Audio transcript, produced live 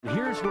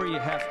Here's where you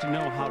have to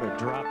know how to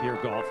drop your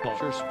golf ball.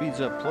 Sure speeds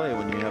up play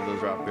when you have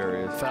those drop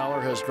areas. Fowler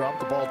has dropped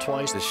the ball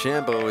twice.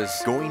 DeChambeau is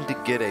going to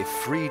get a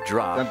free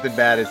drop. Something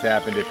bad has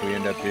happened if we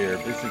end up here.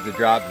 This is the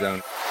drop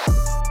zone.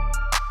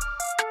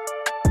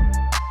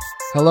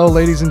 Hello,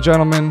 ladies and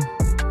gentlemen.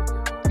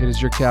 It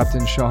is your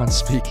captain, Sean,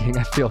 speaking.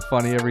 I feel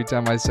funny every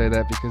time I say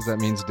that because that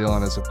means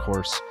Dylan is, of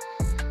course,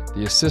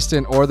 the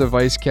assistant or the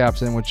vice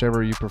captain,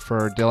 whichever you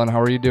prefer. Dylan, how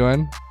are you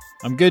doing?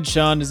 I'm good,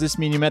 Sean. Does this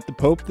mean you met the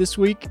Pope this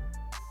week?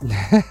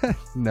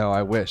 No,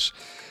 I wish.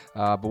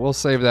 But we'll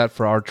save that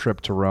for our trip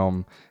to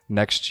Rome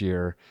next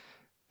year.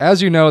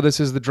 As you know,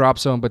 this is the Drop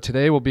Zone, but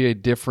today will be a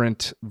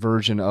different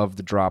version of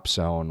the Drop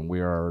Zone.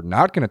 We are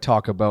not going to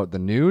talk about the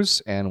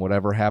news and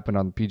whatever happened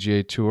on the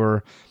PGA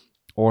Tour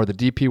or the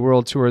DP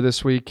World Tour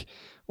this week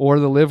or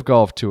the Live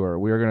Golf Tour.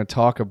 We are going to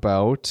talk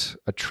about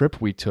a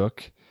trip we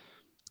took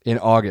in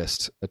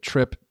August, a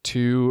trip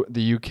to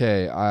the UK.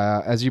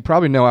 As you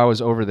probably know, I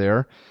was over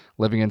there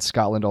living in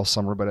Scotland all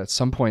summer, but at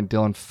some point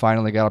Dylan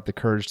finally got up the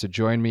courage to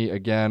join me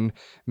again,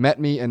 met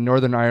me in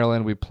Northern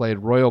Ireland. We played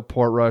Royal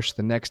Portrush.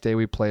 The next day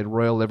we played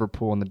Royal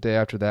Liverpool, and the day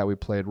after that we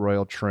played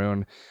Royal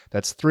Troon.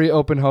 That's 3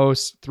 open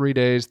hosts, 3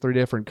 days, 3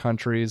 different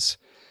countries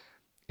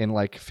in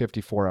like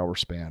 54-hour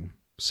span.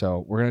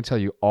 So we're going to tell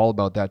you all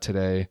about that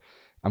today.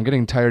 I'm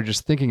getting tired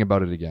just thinking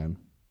about it again.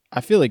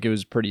 I feel like it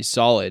was pretty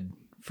solid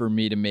for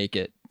me to make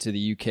it to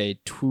the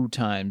UK 2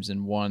 times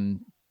in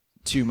 1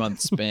 2-month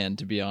span,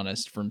 to be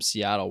honest, from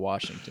Seattle,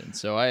 Washington.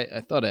 So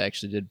I thought I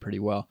actually did pretty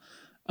well.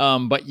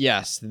 But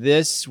yes,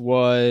 this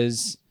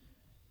was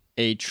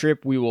a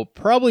trip we will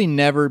probably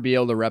never be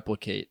able to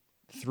replicate.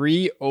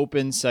 3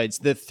 open sites,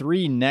 the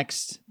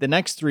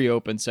next 3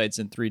 open sites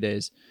in 3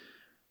 days.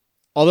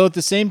 Although at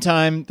the same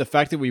time, the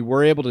fact that we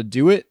were able to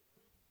do it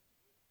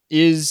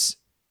is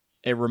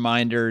a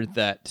reminder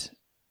that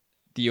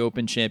the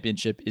Open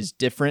Championship is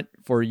different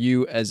for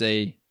you as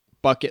a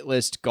bucket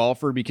list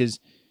golfer, because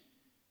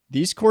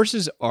these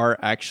courses are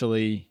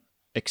actually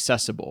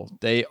accessible.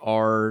 They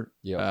are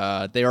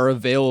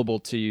available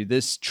to you.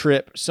 This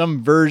trip,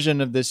 some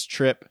version of this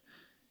trip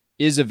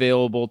is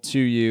available to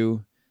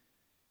you.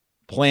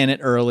 Plan it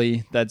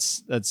early.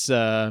 That's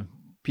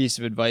piece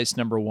of advice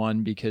number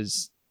 1,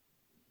 because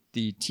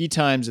the tee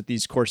times at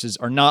these courses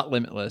are not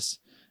limitless.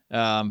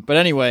 But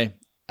anyway,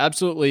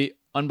 absolutely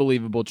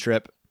unbelievable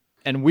trip.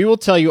 And we will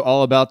tell you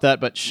all about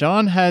that, but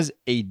Sean has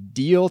a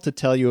deal to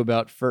tell you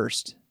about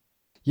first.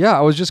 Yeah,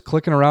 I was just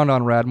clicking around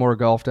on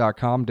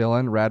radmoregolf.com,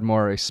 Dylan.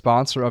 Radmore, a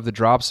sponsor of the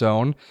Drop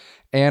Zone,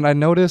 and I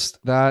noticed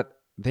that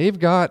they've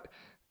got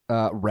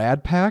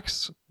rad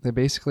packs.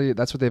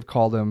 That's what they've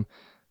called them.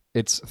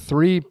 It's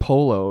 3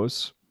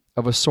 polos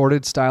of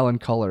assorted style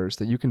and colors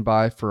that you can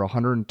buy for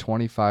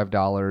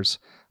 $125.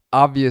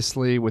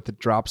 Obviously, with the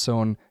Drop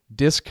Zone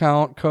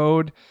discount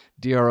code,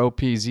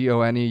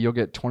 DROPZONE, you'll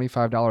get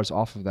 $25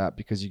 off of that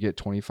because you get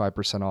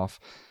 25% off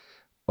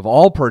of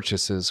all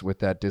purchases with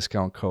that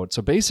discount code.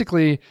 So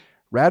basically,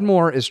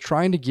 Radmore is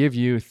trying to give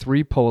you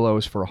 3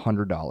 polos for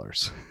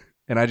 $100.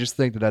 And I just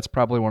think that that's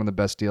probably one of the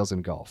best deals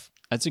in golf.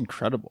 That's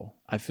incredible.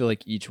 I feel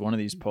like each one of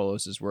these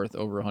polos is worth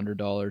over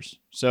 $100.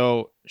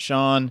 So,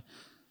 Sean,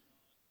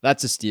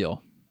 that's a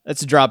steal.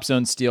 That's a Drop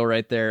Zone steal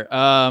right there.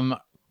 All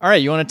right,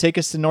 you want to take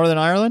us to Northern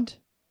Ireland?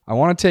 I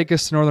want to take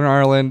us to Northern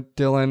Ireland,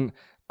 Dylan.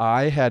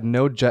 I had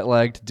no jet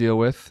lag to deal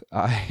with.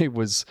 I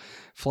was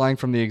flying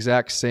from the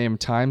exact same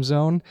time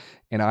zone,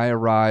 and I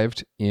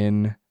arrived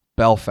in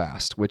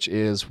Belfast, which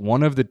is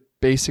one of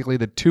basically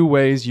the 2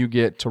 ways you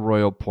get to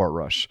Royal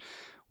Portrush.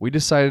 We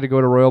decided to go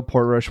to Royal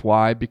Portrush.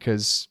 Why?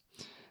 Because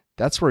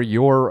that's where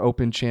your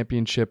Open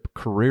Championship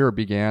career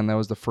began. That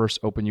was the first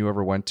Open you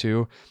ever went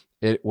to.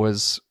 It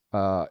was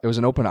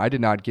an Open I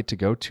did not get to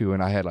go to,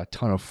 and I had a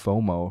ton of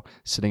FOMO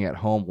sitting at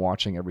home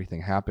watching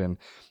everything happen.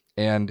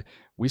 And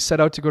we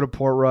set out to go to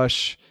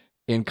Portrush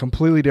in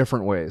completely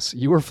different ways.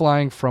 You were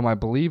flying from, I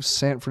believe,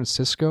 San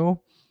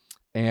Francisco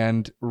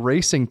and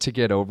racing to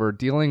get over,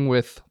 dealing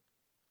with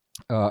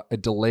a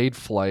delayed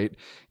flight.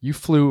 You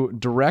flew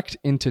direct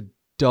into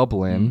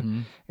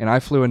Dublin, and I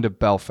flew into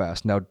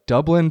Belfast. Now,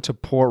 Dublin to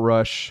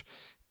Portrush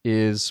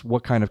is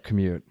what kind of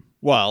commute?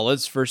 Well,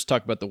 let's first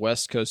talk about the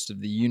west coast of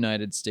the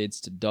United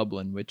States to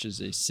Dublin, which is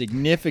a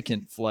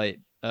significant flight.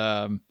 We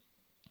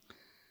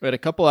had a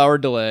couple-hour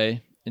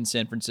delay in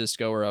San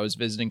Francisco where I was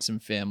visiting some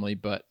family,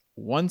 but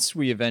once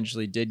we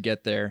eventually did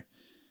get there,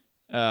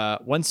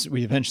 once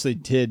we eventually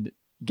did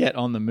get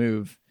on the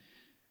move,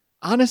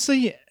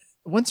 honestly,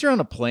 once you're on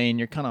a plane,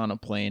 you're kind of on a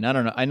plane. I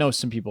don't know. I know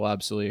some people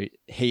absolutely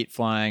hate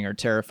flying or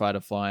terrified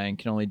of flying,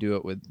 can only do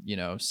it with,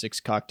 6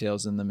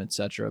 cocktails in them,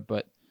 etc.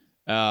 But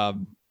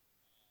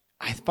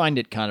I find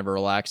it kind of a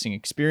relaxing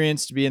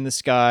experience to be in the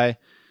sky.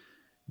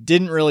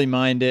 Didn't really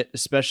mind it,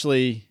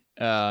 especially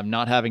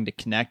not having to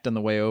connect on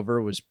the way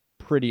over was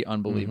pretty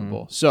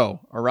unbelievable.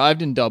 So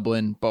arrived in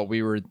Dublin, but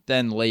we were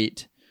then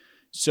late.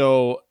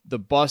 So the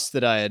bus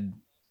that I had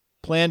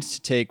planned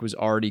to take was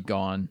already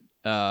gone.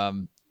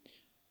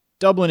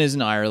 Dublin is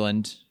in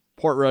Ireland.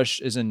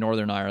 Portrush is in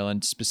Northern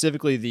Ireland,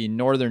 specifically the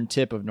northern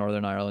tip of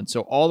Northern Ireland.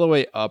 So all the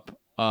way up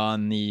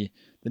on the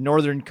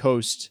northern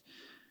coast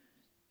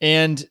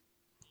And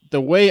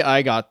the way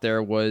I got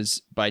there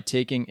was by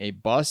taking a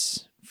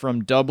bus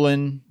from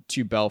Dublin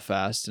to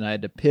Belfast, and I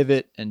had to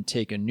pivot and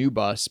take a new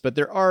bus. But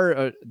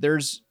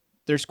there's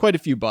quite a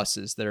few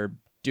buses that are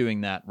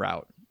doing that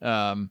route.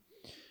 And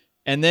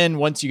then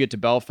once you get to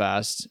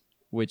Belfast,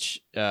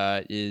 which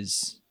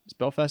is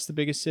Belfast the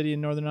biggest city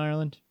in Northern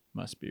Ireland?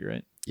 Must be,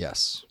 right?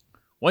 Yes.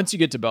 Once you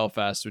get to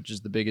Belfast, which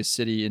is the biggest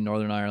city in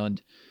Northern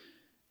Ireland,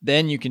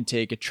 then you can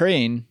take a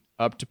train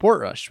up to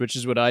Portrush, which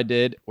is what I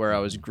did, where I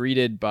was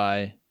greeted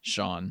by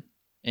Sean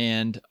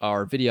and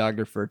our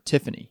videographer,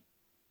 Tiffany.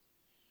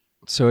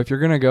 So if you're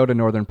going to go to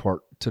Northern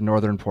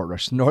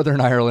Portrush,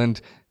 Northern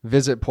Ireland,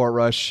 visit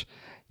Portrush.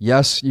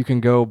 Yes, you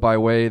can go by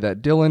way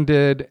that Dylan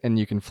did, and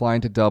you can fly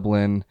into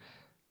Dublin.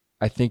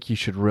 I think you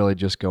should really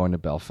just go into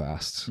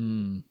Belfast.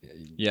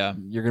 Yeah.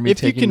 You're going to be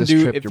taking this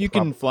trip. If you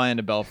can fly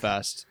into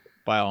Belfast,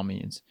 by all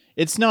means.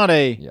 It's not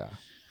a... Yeah.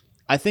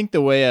 I think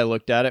the way I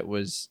looked at it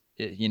was,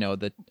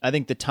 I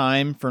think the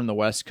time from the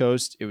West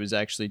Coast, it was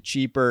actually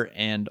cheaper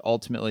and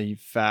ultimately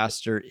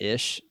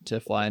faster-ish to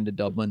fly into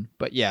Dublin.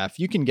 But yeah, if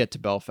you can get to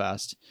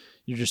Belfast,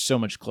 you're just so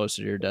much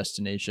closer to your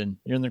destination.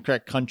 You're in the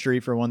correct country,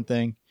 for one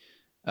thing.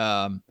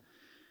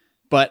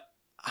 But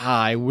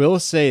I will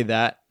say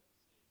that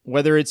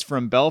whether it's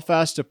from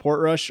Belfast to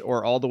Portrush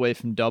or all the way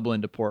from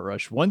Dublin to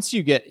Portrush, once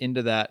you get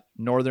into that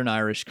Northern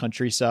Irish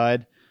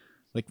countryside,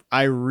 like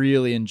I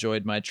really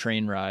enjoyed my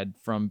train ride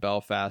from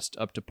Belfast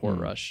up to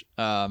Portrush.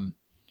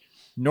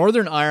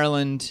 Northern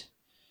Ireland,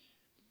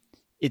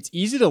 it's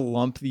easy to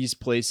lump these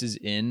places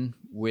in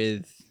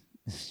with,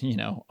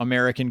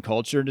 American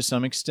culture to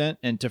some extent,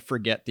 and to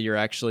forget that you're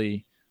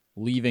actually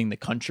leaving the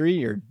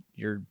country or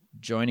you're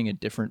joining a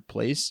different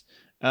place.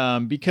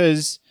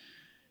 Because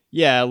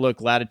yeah,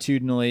 look,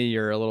 latitudinally,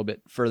 you're a little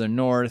bit further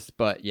north,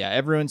 but yeah,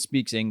 everyone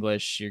speaks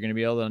English. You're going to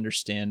be able to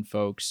understand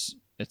folks,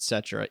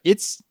 etc.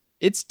 It's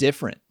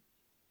different.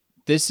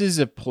 This is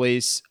a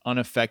place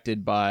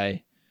unaffected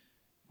by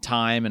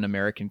time and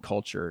American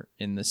culture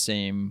in the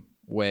same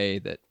way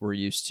that we're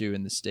used to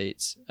in the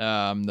States.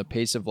 The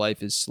pace of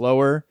life is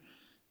slower.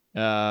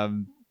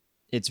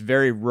 It's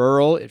very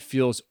rural. It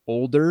feels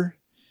older,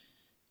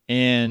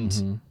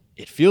 and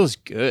it feels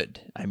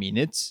good. I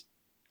mean,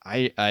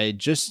 I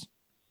just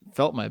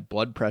felt my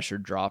blood pressure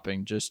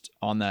dropping just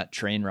on that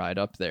train ride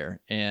up there.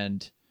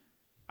 And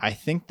I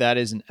think that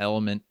is an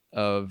element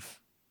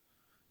of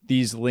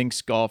these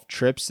links golf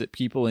trips that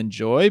people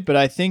enjoy, but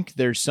I think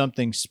there's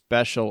something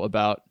special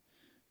about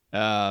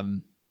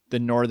the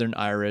Northern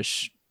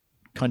Irish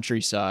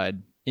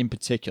countryside in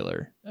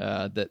particular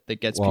that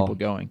gets people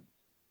going.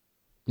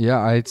 Yeah,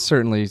 I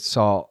certainly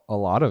saw a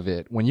lot of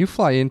it. When you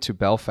fly into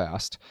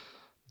Belfast,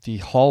 the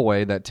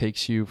hallway that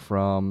takes you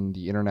from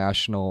the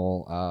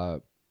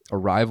international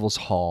arrivals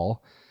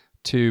hall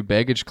to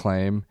baggage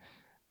claim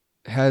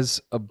has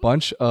a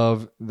bunch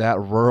of that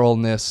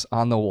ruralness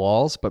on the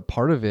walls, but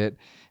part of it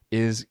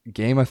is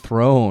Game of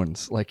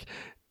Thrones. Like,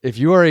 if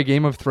you are a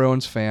Game of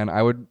Thrones fan,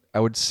 I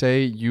would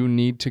say you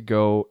need to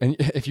go. And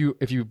if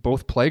you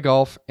both play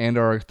golf and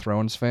are a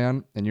Thrones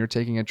fan and you're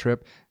taking a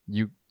trip,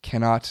 you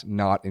cannot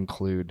not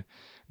include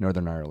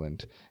Northern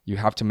Ireland. You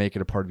have to make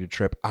it a part of your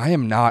trip. I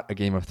am not a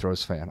Game of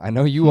Thrones fan. I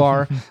know you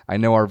are. I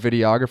know our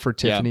videographer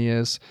Tiffany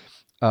is.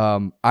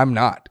 I'm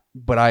not,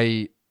 but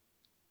I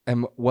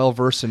am well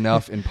versed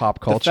enough in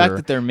pop culture. The fact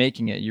that they're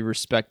making it, you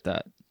respect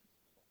that.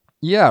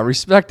 Yeah,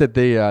 respect that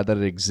that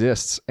it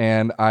exists.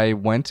 And I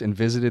went and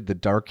visited the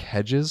Dark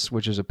Hedges,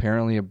 which is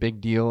apparently a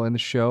big deal in the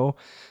show.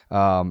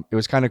 It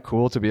was kind of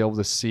cool to be able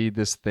to see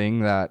this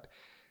thing that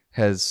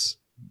has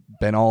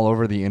been all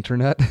over the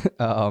internet.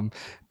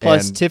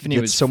 Plus, Tiffany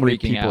was so many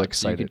freaking people out,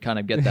 excited. so you could kind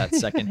of get that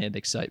secondhand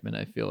excitement.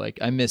 I feel like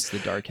I miss the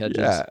Dark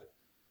Hedges.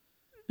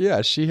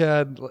 Yeah, she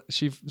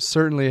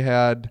certainly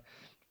had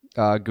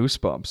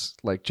goosebumps,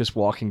 like just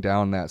walking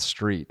down that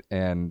street,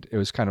 and it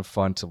was kind of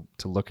fun to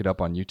look it up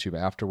on YouTube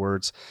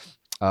afterwards.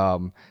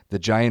 The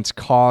Giant's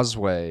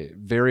Causeway,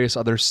 various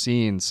other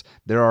scenes.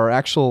 There are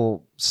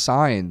actual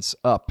signs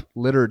up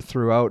littered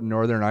throughout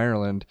Northern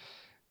Ireland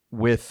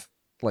with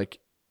like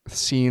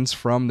scenes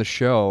from the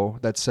show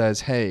that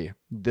says, hey,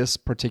 this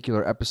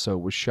particular episode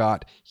was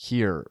shot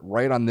here,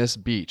 right on this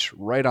beach,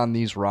 right on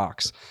these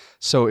rocks.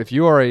 So if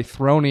you are a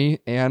Throny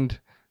and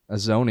a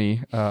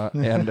Zony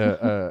and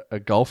a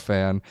golf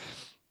fan,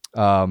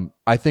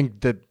 I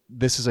think that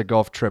this is a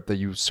golf trip that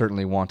you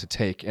certainly want to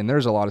take. And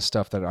there's a lot of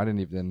stuff that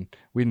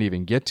we didn't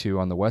even get to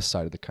on the west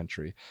side of the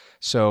country.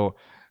 So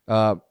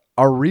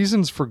our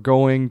reasons for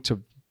going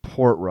to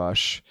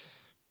Portrush,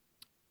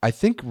 I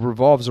think,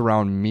 revolves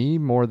around me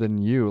more than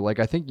you. Like,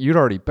 I think you'd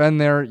already been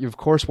there. You, of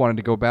course, wanted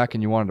to go back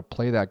and you wanted to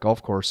play that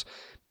golf course.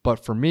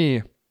 But for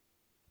me,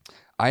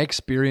 I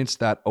experienced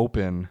that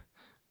Open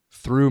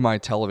through my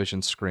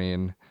television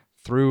screen,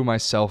 through my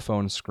cell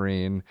phone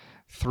screen,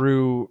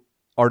 through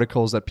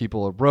articles that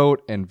people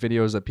wrote and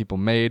videos that people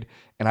made.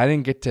 And I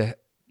didn't get to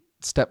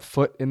step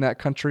foot in that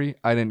country.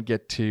 I didn't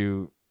get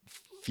to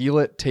feel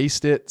it,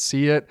 taste it,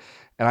 see it.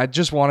 And I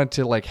just wanted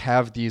to like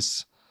have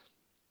these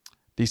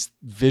these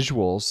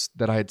visuals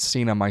that I had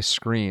seen on my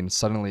screen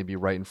suddenly be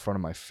right in front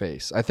of my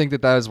face. I think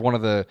that is one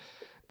of the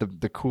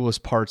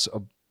coolest parts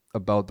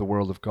about the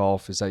world of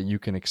golf, is that you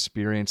can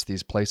experience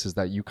these places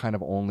that you kind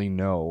of only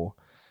know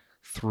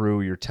through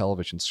your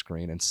television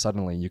screen, and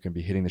suddenly you can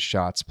be hitting the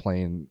shots,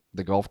 playing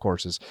the golf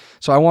courses.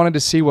 So I wanted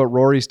to see what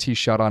Rory's tee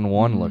shot on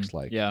one looks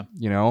like. Yeah.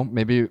 You know,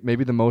 maybe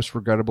the most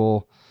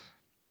regrettable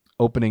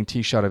opening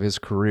tee shot of his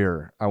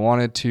career. I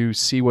wanted to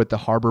see what the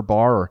Harbor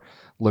Bar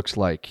looks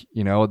like.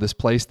 You know, this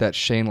place that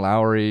Shane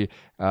Lowry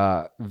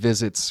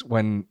visits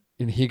when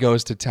he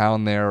goes to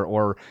town there,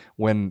 or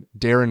when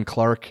Darren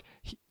Clark,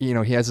 he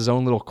has his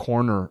own little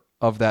corner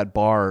of that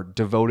bar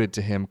devoted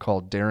to him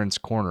called Darren's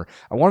Corner.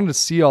 I wanted to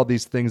see all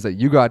these things that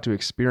you got to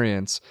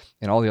experience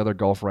and all the other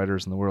golf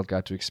writers in the world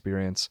got to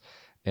experience.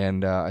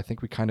 And I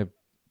think we kind of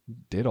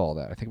did all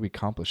that. I think we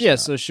accomplished that.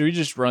 So should we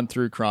just run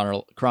through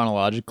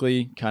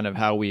chronologically kind of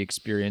how we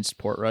experienced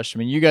Portrush? I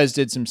mean, you guys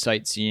did some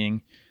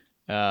sightseeing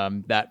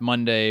that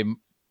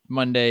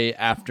Monday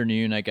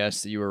afternoon, I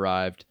guess, that you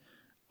arrived.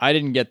 I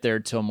didn't get there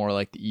till more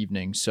like the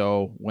evening.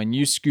 So when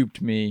you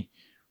scooped me,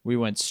 we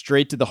went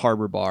straight to the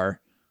Harbor Bar,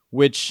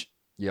 which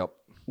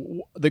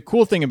the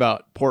cool thing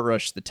about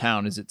Portrush, the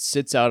town, is it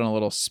sits out on a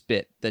little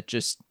spit that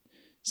just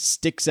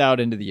sticks out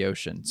into the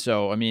ocean.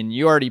 So, I mean,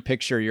 you already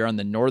picture you're on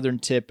the northern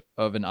tip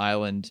of an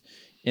island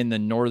in the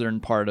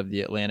northern part of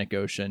the Atlantic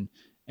Ocean,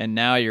 and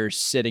now you're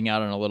sitting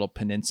out on a little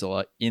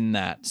peninsula in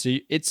that. So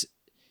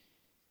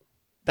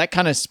that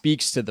kind of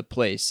speaks to the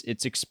place.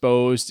 It's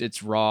exposed,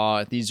 it's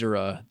raw. These are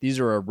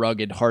a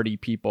rugged, hardy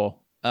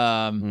people.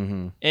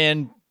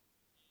 And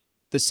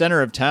the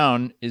center of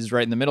town is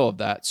right in the middle of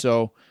that.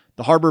 So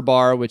the Harbor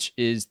Bar, which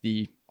is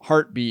the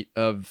heartbeat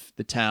of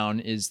the town,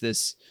 is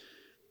this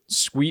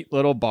sweet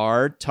little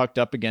bar tucked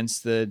up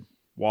against the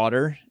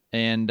water,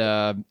 and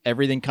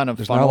everything kind of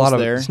funnels there.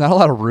 There's not a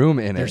lot of room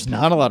in it. There's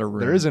not a lot of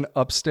room. There is an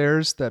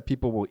upstairs that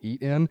people will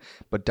eat in,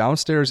 but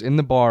downstairs in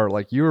the bar,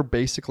 like, you're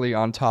basically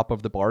on top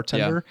of the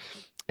bartender.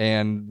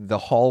 And the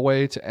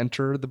hallway to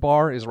enter the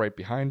bar is right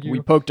behind you. We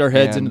poked our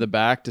heads into the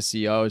back to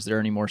see, is there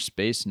any more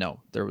space?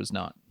 No, there was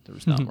not. There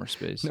was not more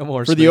space. No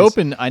more For space. the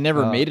Open, I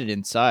never made it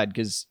inside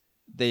because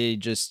they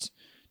just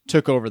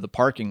took over the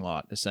parking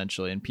lot,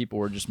 essentially, and people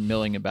were just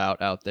milling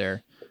about out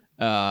there.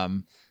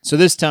 So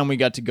this time we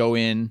got to go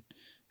in,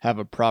 have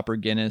a proper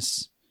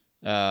Guinness,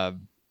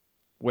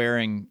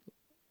 wearing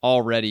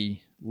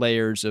already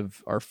layers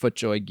of our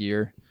FootJoy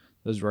gear.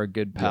 Those were our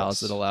good pals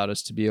that allowed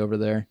us to be over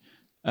there.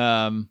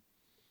 And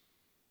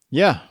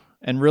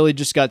really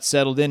just got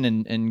settled in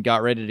and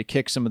got ready to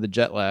kick some of the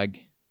jet lag.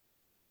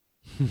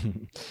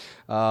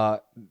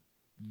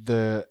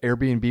 The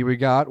Airbnb we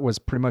got was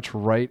pretty much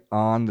right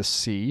on the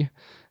sea,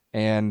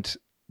 and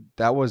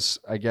that was,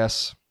 I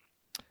guess,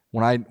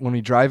 when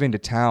we drive into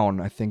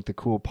town, I think the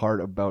cool part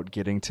about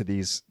getting to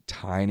these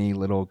tiny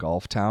little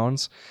golf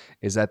towns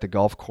is that the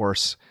golf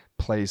course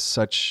plays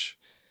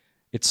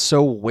it's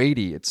so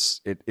weighty.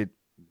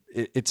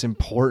 It's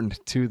important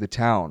to the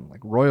town.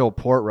 Like Royal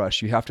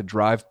Portrush, you have to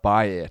drive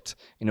by it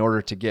in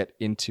order to get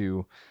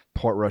into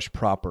Portrush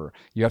proper.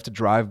 You have to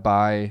drive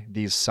by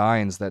these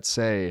signs that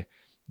say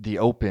the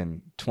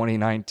Open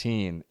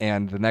 2019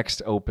 and the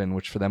next Open,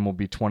 which for them will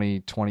be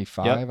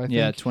 2025, I think.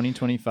 Yeah,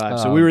 2025.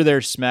 So we were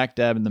there smack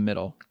dab in the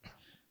middle,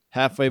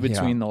 halfway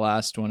between the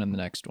last one and the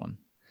next one.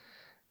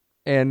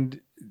 And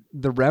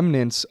the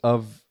remnants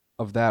of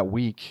that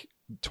week,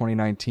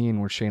 2019,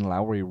 where Shane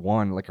Lowry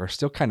won, like, are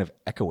still kind of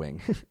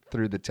echoing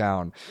through the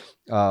town.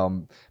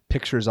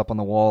 Pictures up on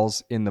the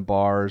walls in the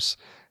bars,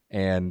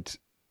 and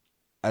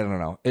I don't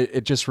know.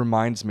 It just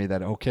reminds me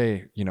that,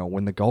 okay,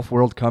 when the golf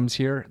world comes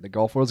here, the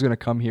golf world's going to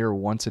come here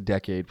once a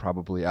decade,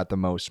 probably at the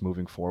most,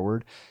 moving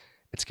forward.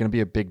 It's going to be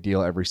a big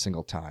deal every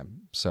single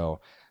time.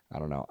 So I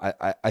don't know.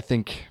 I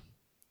think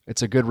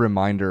it's a good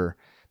reminder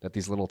that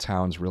these little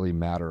towns really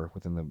matter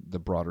within the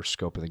broader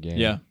scope of the game.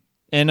 Yeah.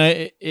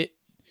 And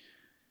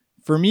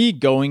for me,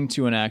 going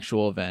to an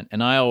actual event,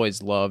 and I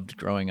always loved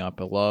growing up,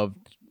 I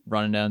loved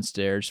running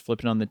downstairs,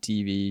 flipping on the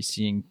TV,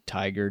 seeing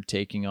Tiger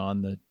taking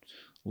on the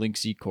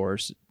Linksy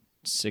course at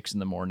 6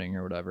 a.m.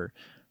 or whatever.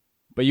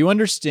 But you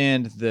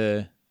understand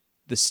the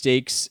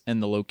stakes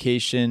and the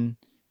location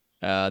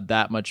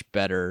that much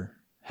better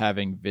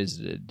having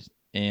visited.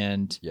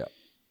 And,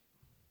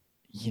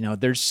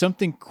 there's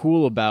something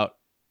cool about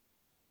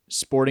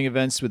sporting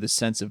events with a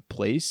sense of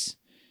place.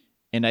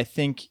 And I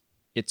think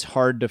it's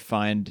hard to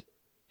find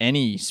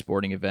any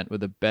sporting event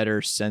with a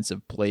better sense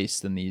of place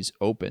than these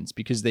Opens,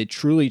 because they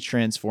truly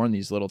transform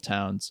these little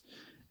towns.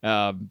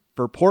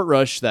 For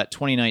Portrush, that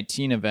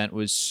 2019 event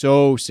was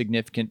so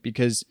significant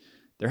because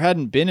there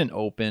hadn't been an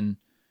Open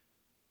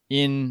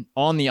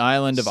on the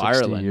island of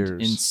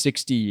Ireland in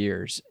 60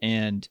 years.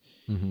 And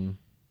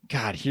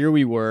God, here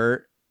we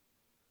were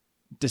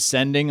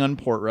descending on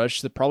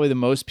Portrush, probably the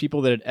most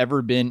people that had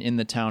ever been in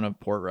the town of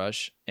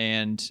Portrush.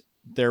 And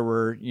there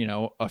were,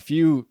 a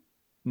few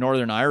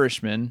Northern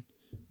Irishmen,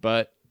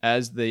 but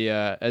as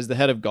the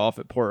head of golf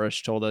at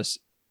Portrush told us,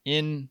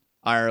 in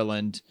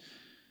Ireland,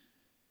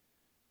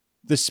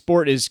 the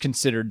sport is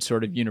considered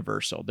sort of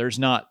universal. There's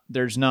not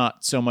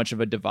so much of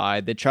a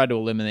divide. They tried to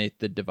eliminate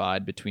the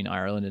divide between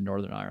Ireland and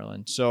Northern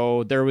Ireland.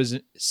 So there was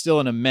still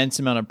an immense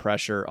amount of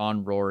pressure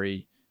on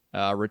Rory,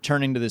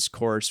 returning to this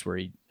course where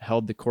he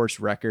held the course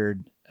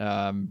record,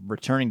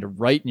 returning to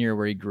right near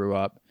where he grew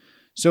up.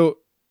 So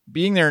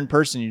being there in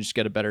person, you just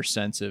get a better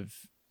sense of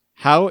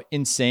how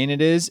insane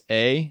it is,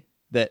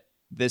 that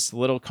this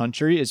little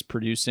country is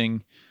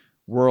producing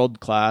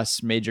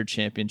world-class major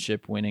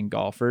championship winning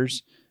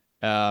golfers.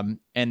 And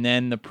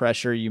then the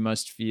pressure you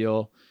must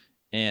feel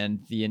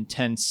and the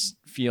intense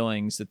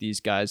feelings that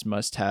these guys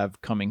must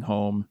have coming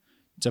home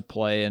to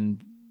play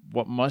in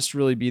what must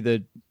really be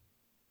the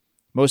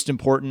most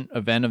important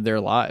event of their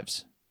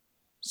lives.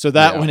 So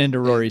that went into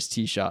Rory's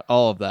tee shot,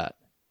 all of that.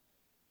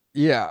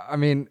 Yeah, I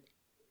mean,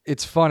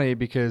 it's funny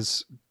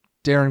because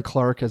Darren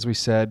Clarke, as we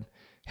said,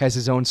 has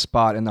his own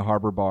spot in the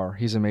Harbor Bar.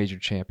 He's a major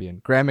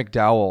champion. Graham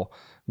McDowell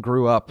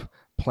grew up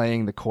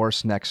playing the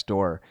course next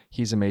door.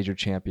 He's a major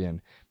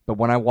champion. But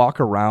when I walk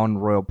around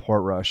Royal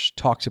Portrush,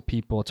 talk to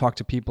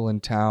people in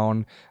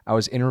town, I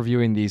was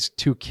interviewing these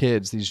two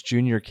kids, these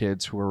junior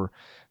kids who were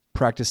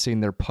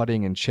practicing their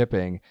putting and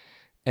chipping.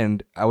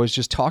 And I was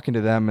just talking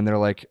to them and they're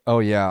like, oh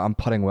yeah, I'm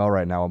putting well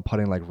right now. I'm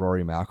putting like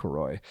Rory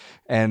McIlroy.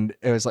 And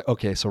it was like,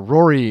 okay, so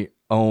Rory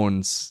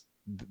owns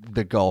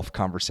the golf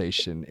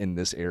conversation in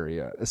this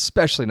area,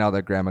 especially now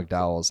that Graham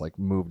McDowell has like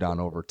moved on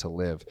over to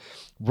live.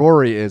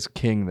 Rory is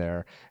king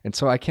there. And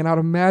so I cannot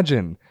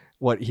imagine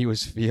what he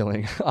was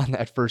feeling on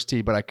that first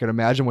tee, but I could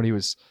imagine what he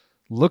was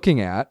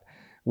looking at,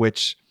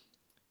 which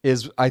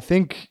is, I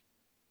think,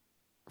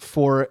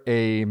 for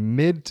a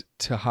mid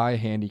to high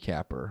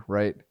handicapper,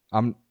 right?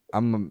 I'm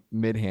a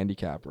mid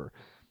handicapper.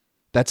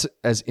 That's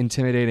as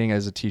intimidating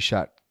as a tee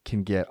shot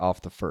can get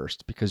off the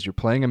first, because you're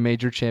playing a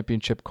major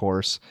championship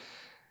course.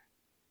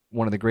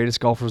 One of the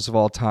greatest golfers of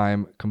all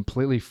time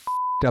completely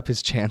f***ed up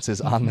his chances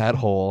on that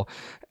hole,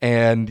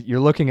 and you're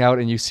looking out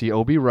and you see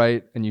OB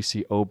right and you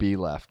see OB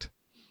left.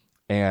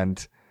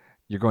 And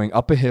you're going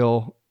up a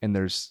hill and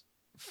there's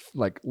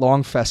like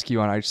long fescue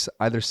on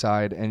either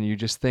side. And you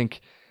just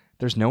think,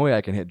 there's no way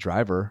I can hit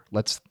driver.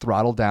 Let's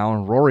throttle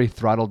down. Rory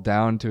throttled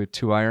down to a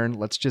 2-iron.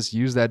 Let's just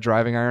use that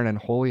driving iron. And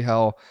holy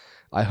hell,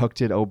 I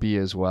hooked it OB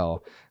as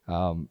well.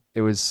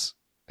 It was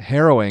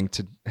harrowing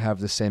to have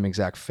the same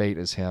exact fate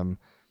as him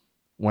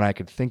when I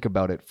could think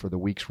about it for the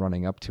weeks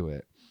running up to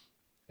it.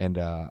 And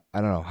I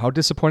don't know, how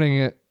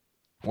disappointing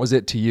was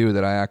it to you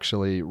that I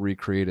actually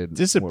recreated?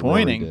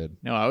 Disappointing. What Rory did?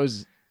 No, I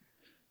was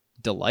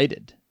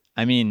delighted.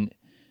 I mean,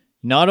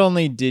 not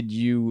only did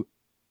you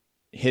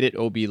hit it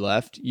OB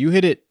left, you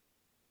hit it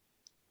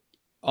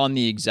on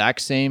the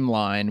exact same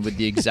line with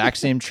the exact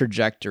same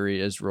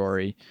trajectory as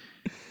Rory.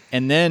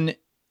 And then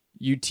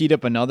you teed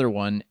up another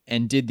one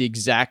and did the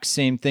exact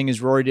same thing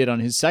as Rory did on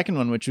his second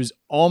one, which was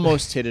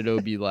almost hit it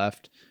OB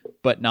left,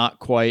 but not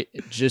quite.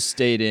 It just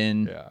stayed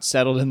in,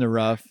 settled in the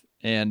rough,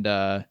 and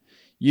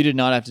you did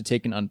not have to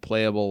take an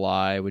unplayable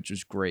lie, which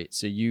was great.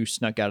 So you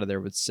snuck out of there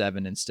with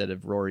 7 instead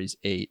of Rory's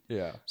 8.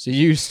 Yeah. So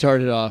you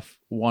started off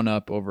 1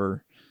 up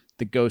over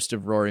the ghost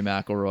of Rory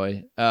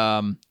McIlroy.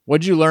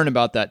 What'd you learn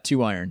about that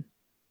 2-iron?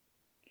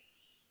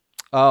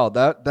 Oh,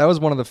 that was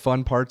one of the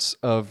fun parts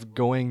of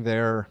going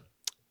there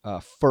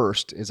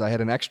first, is I had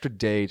an extra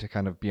day to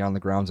kind of be on the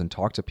grounds and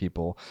talk to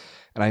people.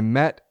 And I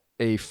met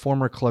a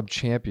former club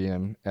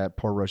champion at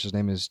Portrush. His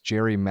name is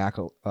Jerry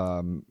McAleese.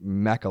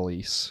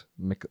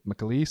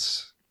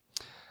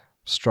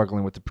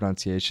 Struggling with the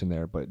pronunciation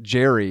there, but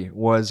Jerry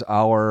was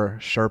our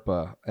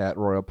Sherpa at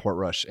Royal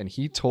Portrush, and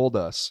he told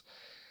us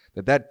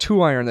that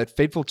 2-iron, that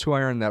fateful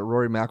 2-iron that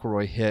Rory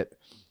McIlroy hit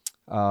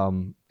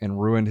and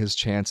ruined his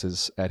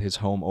chances at his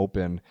home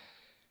open,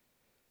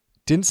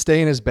 didn't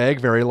stay in his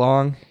bag very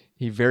long.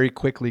 He very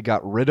quickly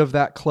got rid of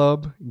that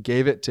club,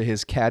 gave it to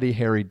his caddy,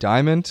 Harry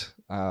Diamond.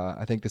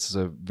 I think this is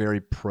a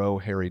very pro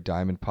Harry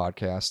Diamond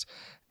podcast,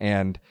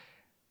 and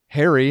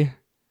Harry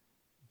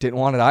didn't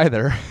want it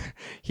either.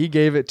 He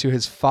gave it to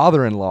his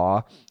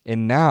father-in-law,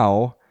 and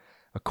now,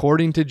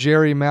 according to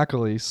Jerry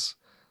McAleese,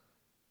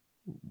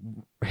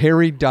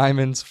 Harry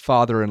Diamond's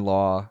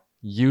father-in-law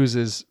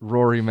uses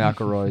Rory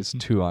McIlroy's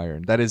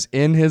 2-iron. That is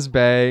in his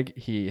bag.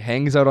 He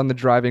hangs out on the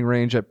driving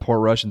range at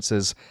Portrush and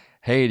says,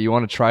 hey, do you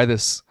want to try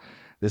this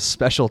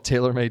special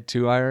tailor-made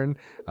 2-iron?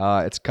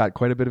 It's got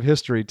quite a bit of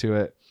history to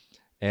it,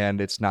 and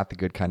it's not the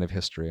good kind of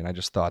history. And I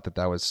just thought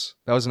that was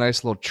a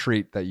nice little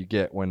treat that you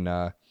get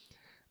when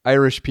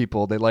Irish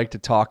people, they like to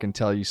talk and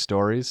tell you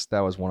stories.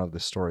 That was one of the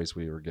stories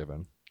we were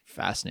given.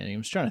 Fascinating. I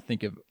was trying to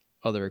think of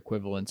other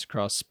equivalents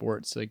across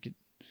sports. Like, it'd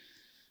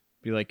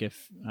be like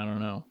if, I don't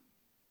know,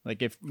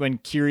 like if when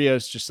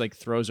Kyrgios just like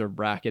throws a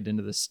racket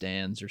into the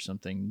stands or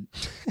something,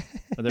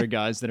 are there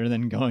guys that are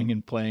then going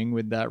and playing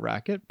with that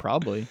racket?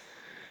 Probably.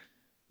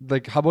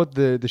 Like, how about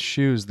the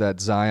shoes that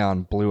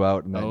Zion blew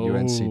out in that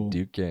UNC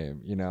Duke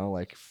game? You know,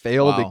 like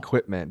failed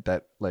equipment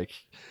that like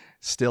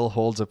still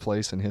holds a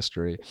place in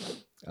history.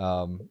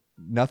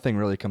 Nothing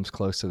really comes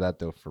close to that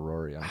though for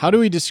Rory. How do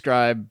we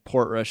describe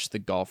Portrush, the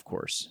golf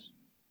course?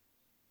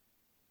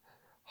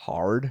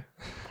 hard,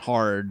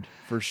 Hard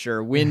for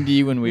sure.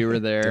 Windy when we were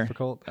there.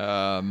 difficult.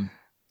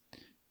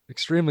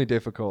 Extremely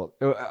difficult.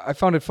 I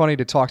found it funny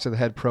to talk to the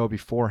head pro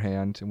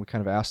beforehand, and we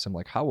kind of asked him,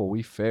 like, how will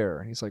we fare?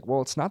 And he's like,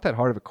 well, it's not that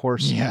hard of a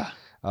course. Yeah.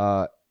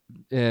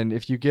 And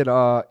if you get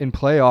in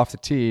play off the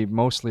tee,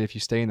 mostly if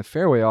you stay in the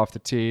fairway off the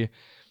tee,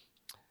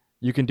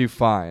 you can do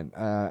fine.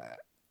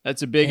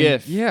 That's a big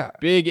if. Yeah.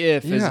 Big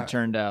if, as Yeah. it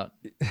turned out.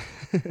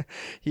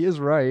 He is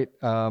right.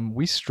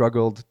 We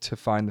struggled to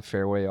find the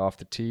fairway off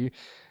the tee.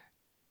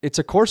 It's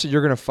a course that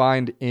you're going to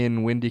find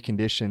in windy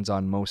conditions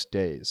on most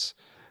days.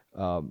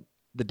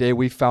 The day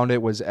we found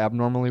it was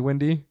abnormally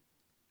windy.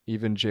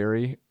 Even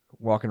Jerry,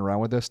 walking around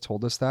with us,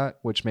 told us that,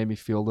 which made me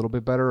feel a little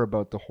bit better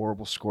about the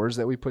horrible scores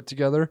that we put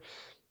together.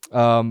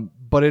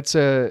 But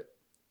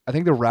I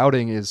think the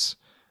routing is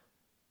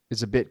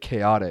a bit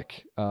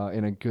chaotic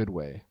in a good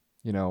way.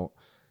 You know,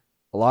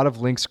 a lot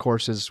of links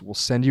courses will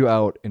send you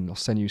out and they'll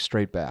send you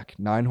straight back.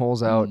 9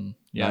 holes out,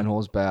 9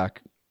 holes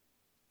back,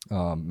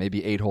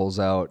 maybe 8 holes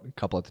out, a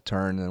couple at the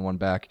turn, and then 1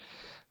 back.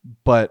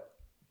 But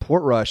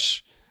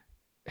Portrush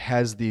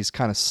has these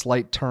kind of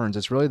slight turns.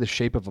 It's really the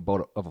shape of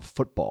a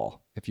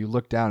football. If you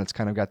look down, it's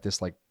kind of got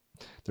this, like,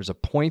 there's a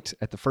point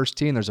at the first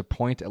tee and there's a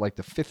point at like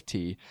the 5th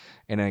tee,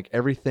 and like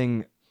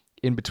everything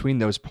in between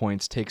those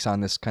points takes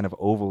on this kind of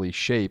ovally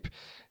shape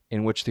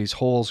in which these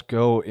holes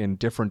go in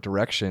different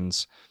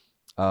directions.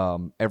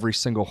 Every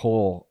single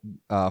hole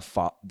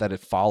that it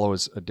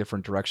follows a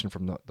different direction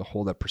from the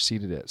hole that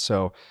preceded it.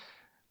 So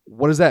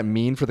what does that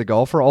mean for the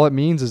golfer? All it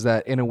means is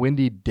that in a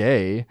windy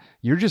day,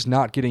 you're just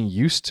not getting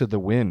used to the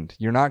wind.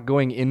 You're not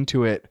going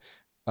into it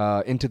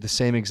into the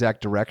same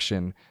exact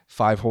direction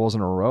 5 holes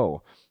in a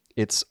row.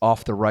 It's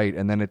off the right,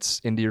 and then it's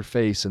into your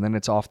face, and then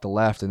it's off the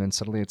left, and then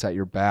suddenly it's at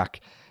your back.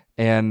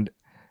 And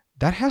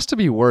that has to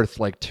be worth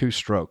like 2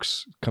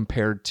 strokes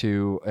compared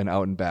to an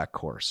out and back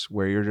course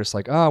where you're just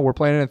like, we're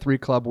playing in a 3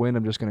 club wind.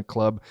 I'm just going to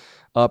club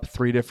up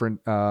 3 different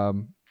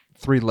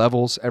 3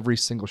 levels every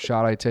single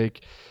shot I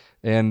take.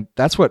 And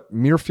that's what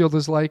Muirfield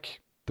is like.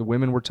 The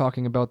women were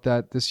talking about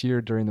that this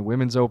year during the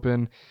Women's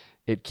Open.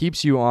 It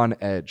keeps you on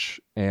edge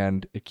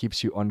and it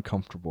keeps you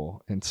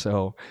uncomfortable. And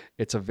so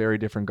it's a very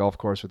different golf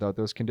course without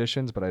those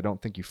conditions, but I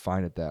don't think you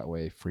find it that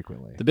way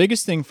frequently. The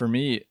biggest thing for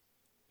me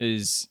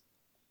is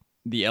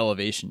the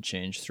elevation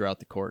change throughout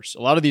the course.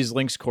 A lot of these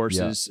links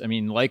courses, I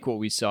mean, like what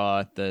we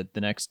saw the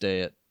next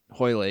day at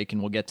Hoylake,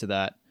 and we'll get to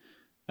that,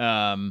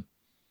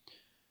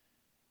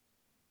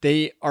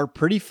 they are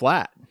pretty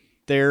flat.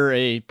 They're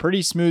a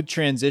pretty smooth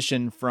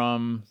transition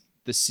from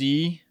the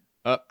sea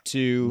up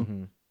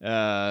to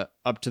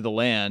the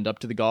land, up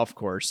to the golf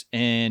course.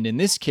 And in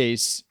this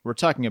case, we're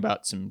talking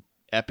about some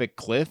epic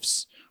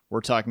cliffs.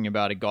 We're talking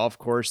about a golf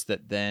course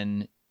that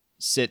then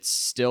sits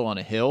still on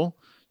a hill.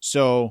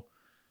 So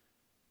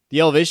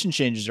the elevation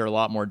changes are a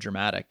lot more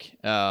dramatic.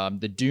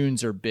 The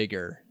dunes are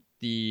bigger.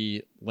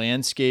 The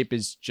landscape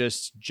is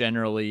just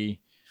generally,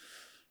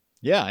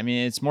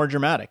 it's more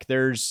dramatic.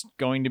 There's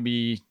going to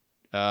be,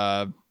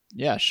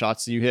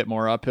 shots that you hit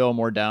more uphill,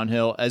 more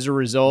downhill. As a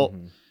result,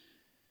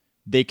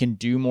 they can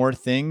do more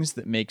things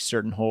that make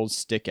certain holes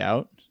stick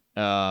out.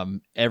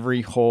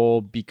 Every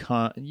hole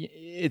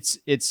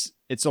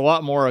it's a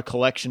lot more a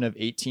collection of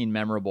 18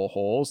 memorable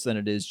holes than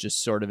it is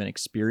just sort of an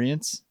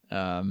experience.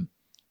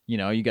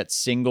 You got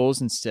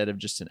singles instead of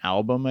just an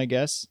album, I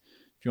guess,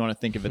 if you want to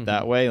think of it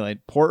that way.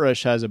 Like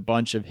Portrush has a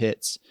bunch of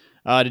hits.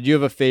 Did you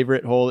have a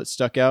favorite hole that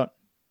stuck out?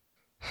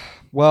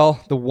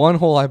 Well, the one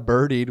hole I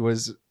birdied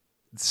was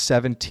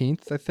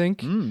 17th, I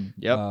think.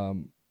 Yep.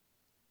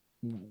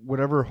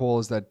 Whatever hole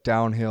is that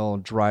downhill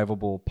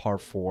drivable par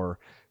 4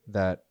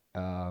 that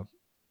I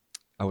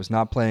was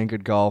not playing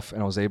good golf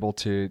and I was able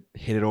to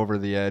hit it over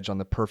the edge on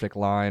the perfect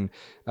line,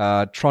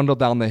 trundle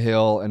down the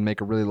hill and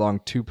make a really long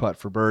 2-putt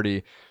for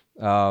birdie.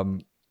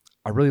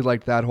 I really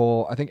liked that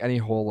hole. I think any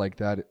hole like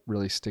that, it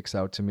really sticks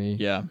out to me.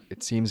 Yeah.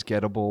 It seems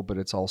gettable, but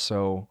it's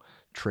also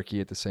tricky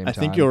at the same time. I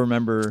think you'll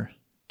remember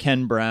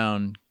Ken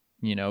Brown,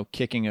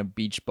 kicking a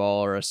beach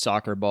ball or a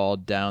soccer ball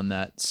down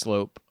that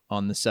slope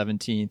on the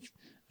 17th.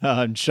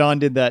 Sean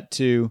did that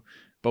too,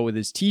 but with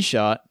his tee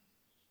shot,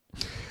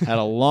 had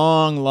a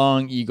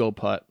long eagle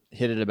putt,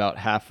 hit it about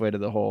halfway to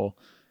the hole.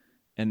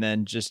 And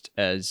then just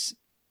as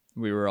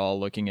we were all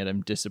looking at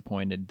him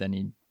disappointed, then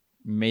he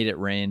made it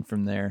rain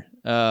from there.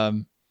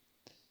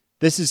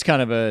 This is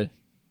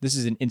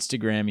an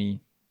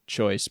Instagram-y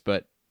choice,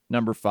 but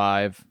number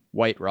 5,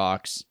 White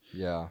Rocks.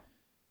 Yeah.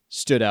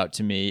 Stood out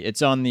to me.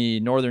 It's on the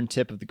northern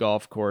tip of the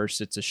golf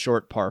course. It's a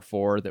short par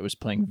 4 that was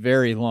playing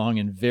very long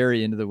and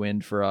very into the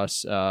wind for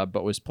us,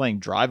 but was playing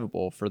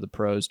drivable for the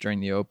pros during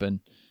the Open.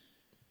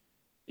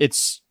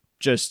 It's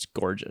just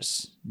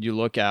gorgeous. You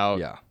look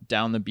out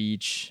down the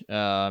beach,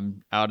 out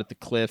at the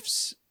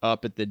cliffs,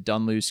 up at the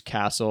Dunluce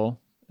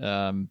Castle,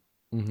 and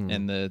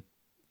the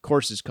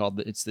course is called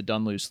it's the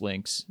Dunluce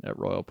Links at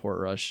Royal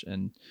Portrush,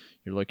 and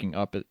you're looking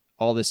up at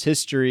all this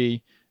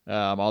history,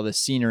 all this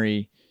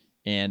scenery,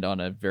 and on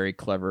a very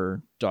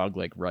clever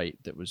dog-leg right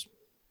that was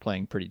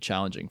playing pretty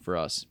challenging for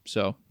us.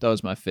 So that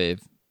was my fave.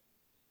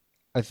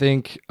 I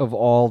think of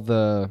all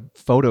the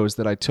photos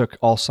that I took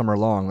all summer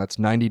long, that's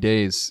 90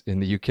 days in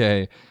the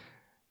UK.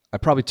 I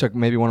probably took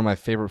maybe one of my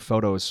favorite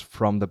photos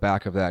from the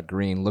back of that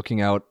green,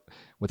 looking out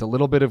with a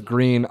little bit of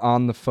green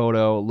on the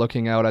photo,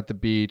 looking out at the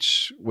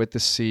beach with the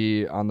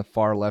sea on the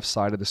far left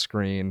side of the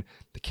screen,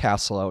 the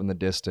castle out in the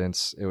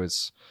distance. It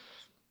was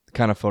the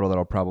kind of photo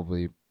that'll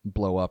probably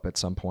blow up at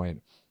some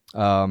point.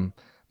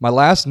 My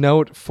last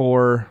note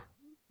for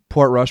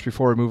Portrush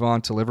before we move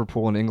on to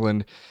Liverpool in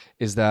England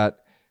is that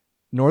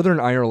Northern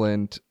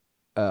Ireland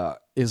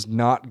is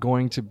not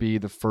going to be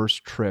the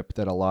first trip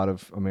that a lot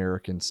of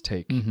Americans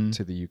take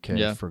to the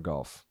UK for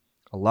golf.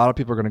 A lot of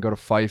people are going to go to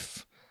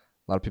Fife.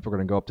 A lot of people are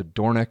going to go up to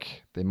Dornoch.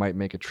 They might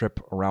make a trip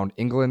around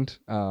England,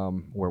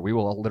 where we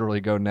will literally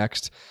go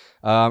next.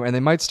 And they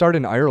might start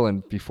in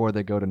Ireland before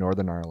they go to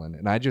Northern Ireland.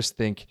 And I just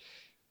think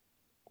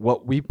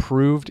what we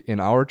proved in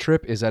our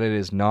trip is that it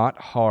is not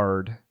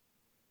hard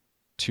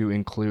to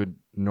include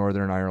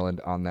Northern Ireland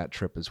on that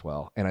trip as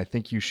well. And I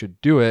think you should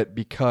do it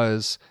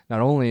because not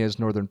only is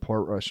Northern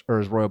Portrush or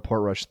is Royal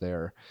Portrush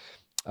there,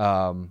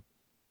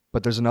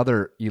 but there's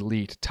another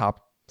elite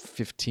top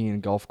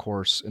 15 golf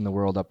course in the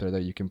world up there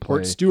that you can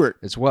play. Portstewart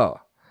as well.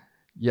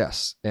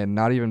 Yes. And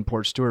not even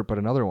Portstewart, but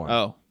another one.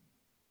 Oh,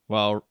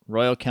 well,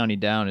 Royal County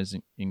Down is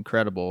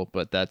incredible,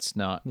 but that's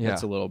not,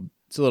 it's a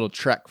little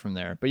trek from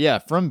there. But yeah,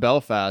 from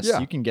Belfast,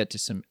 you can get to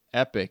some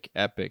epic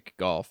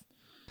golf.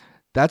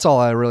 That's all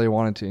I really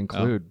wanted to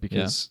include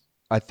because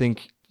I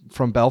think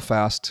from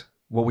Belfast,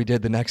 what we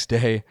did the next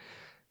day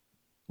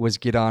was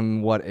get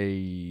on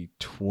a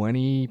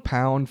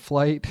 20-pound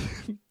flight,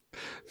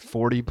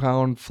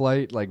 40-pound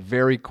flight, like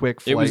very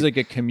quick flight. It was like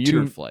a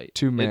commuter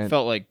flight. It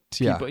felt like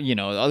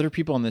people, other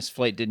people on this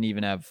flight didn't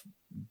even have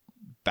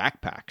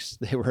backpacks.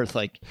 They were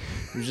like,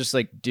 it was just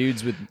like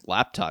dudes with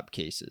laptop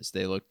cases.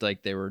 They looked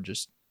like they were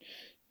just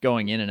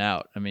going in and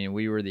out. I mean,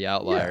 we were the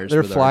outliers.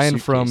 They're with flying our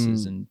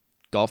suitcases from and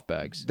golf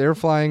bags. They're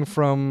flying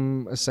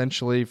from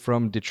essentially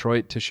from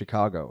Detroit to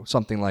Chicago,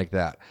 something like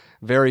that.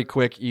 Very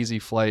quick, easy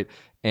flight.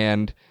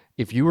 And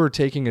if you were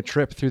taking a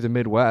trip through the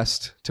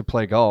Midwest to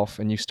play golf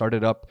and you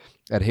started up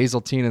at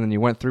Hazeltine and then you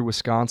went through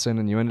Wisconsin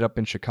and you ended up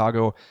in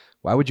Chicago,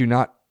 why would you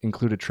not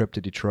include a trip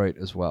to Detroit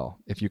as well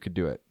if you could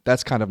do it?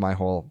 That's kind of my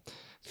whole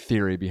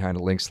theory behind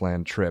a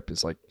Linksland trip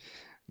is like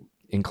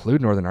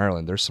include Northern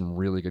Ireland. There's some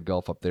really good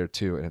golf up there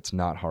too, and it's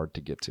not hard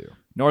to get to.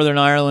 Northern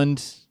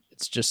Ireland,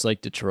 it's just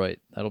like Detroit.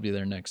 That'll be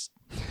their next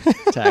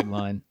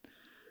tagline.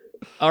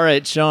 All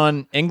right,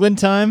 Sean, England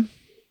time?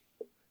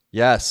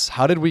 Yes.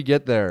 How did we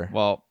get there?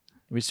 Well,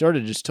 we sort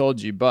of just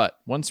told you, but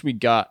once we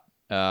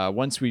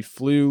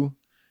flew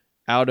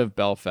out of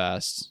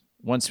Belfast,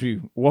 once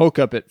we woke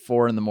up at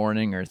 4 a.m.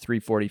 or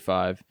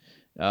 3:45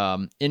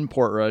 in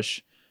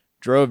Portrush,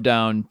 drove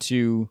down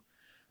to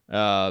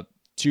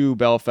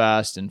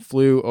Belfast and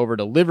flew over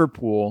to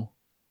Liverpool,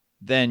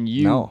 then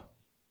No.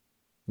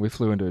 We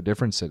flew into a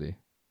different city.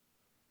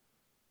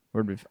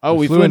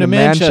 We flew into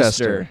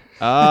Manchester.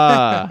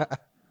 Not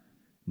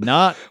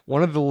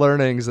one of the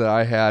learnings that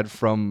I had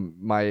from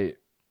my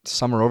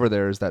summer over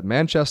there is that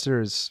Manchester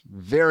is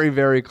very,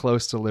 very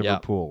close to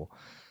Liverpool. Yeah.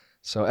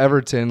 So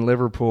Everton,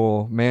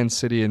 Liverpool, Man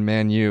City, and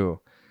Man U,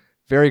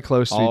 very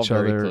close to each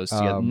other. Close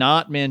together.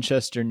 Not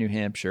Manchester, New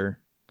Hampshire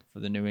for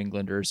the New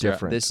Englanders.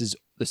 Different.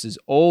 This is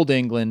old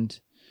England.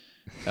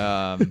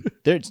 Sean,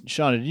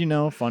 did you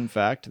know? Fun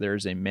fact: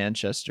 there's a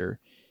Manchester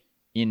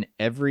in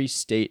every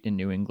state in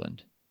New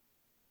England.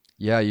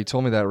 Yeah, you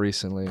told me that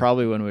recently.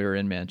 Probably when we were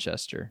in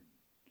Manchester.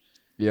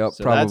 Yep,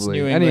 so probably. That's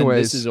New England.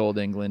 Anyways, this is old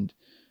England.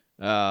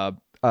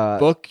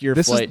 Book your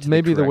this flight. This is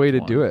maybe the way to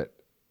one. do it.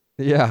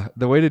 Yeah,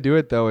 the way to do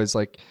it though is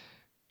like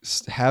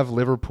have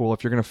Liverpool,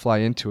 if you're going to fly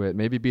into it,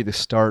 maybe be the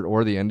start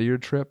or the end of your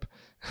trip,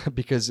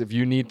 because if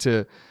you need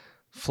to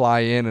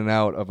fly in and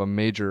out of a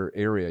major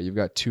area, you've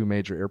got 2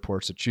 major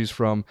airports to choose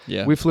from.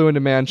 Yeah. We flew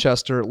into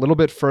Manchester, a little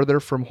bit further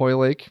from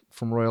Hoylake,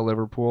 from Royal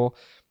Liverpool,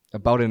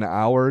 about an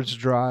hour's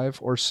drive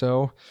or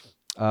so.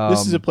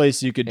 This is a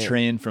place you could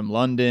train from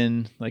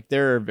London. Like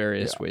there are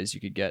various ways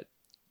you could get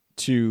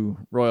to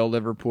Royal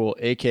Liverpool,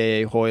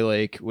 aka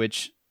Hoylake,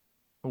 which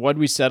what'd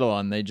we settle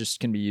on? They just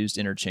can be used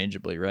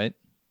interchangeably, right?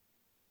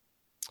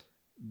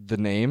 The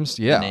names,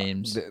 yeah.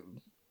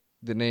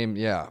 The name,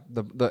 yeah.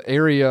 The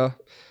area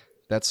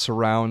that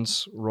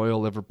surrounds Royal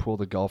Liverpool,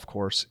 the golf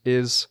course,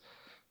 is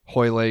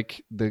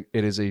Hoylake. It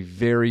is a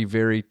very,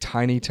 very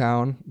tiny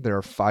town. There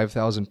are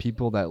 5,000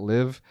 people that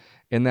live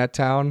in that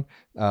town.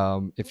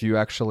 If you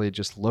actually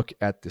just look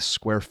at the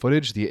square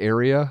footage, the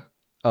area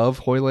of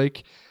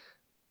Hoylake,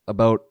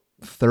 about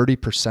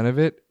 30% of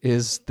it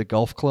is the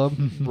golf club,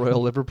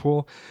 Royal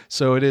Liverpool.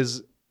 So it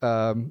is,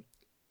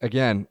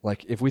 again,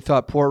 like if we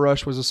thought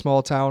Portrush was a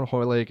small town,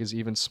 Hoylake is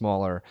even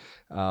smaller.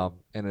 And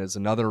it is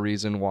another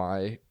reason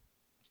why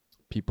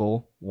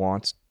people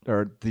want,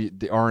 or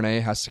the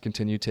R&A has to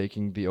continue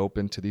taking the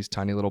Open to these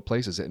tiny little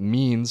places. It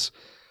means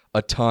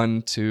a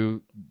ton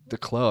to the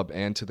club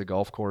and to the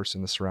golf course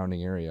in the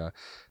surrounding area.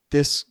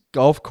 This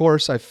golf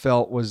course I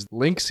felt was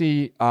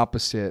Linksy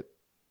opposite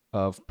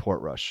of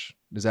Portrush.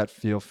 Does that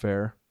feel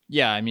fair?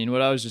 Yeah, I mean,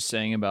 what I was just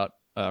saying about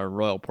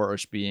Royal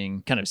Portrush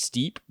being kind of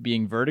steep,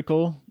 being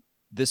vertical.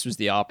 This was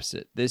the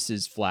opposite. This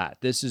is flat.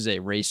 This is a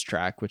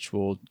racetrack, which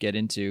we'll get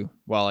into.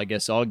 Well, I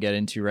guess I'll get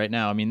into right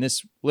now. I mean,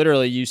 this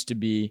literally used to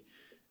be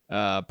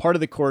part of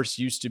the course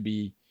used to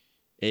be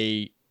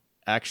a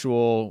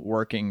actual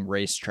working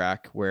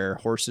racetrack where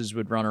horses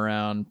would run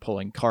around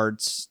pulling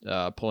carts,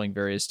 pulling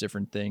various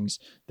different things.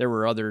 There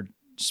were other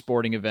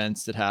sporting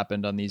events that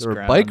happened on these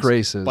grounds. Bike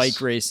races.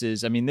 Bike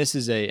races. I mean, this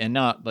is and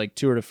not like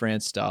Tour de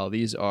France style.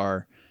 These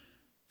are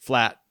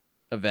flat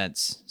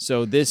events.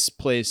 So this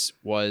place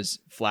was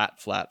flat.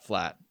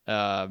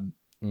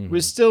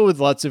 Was still with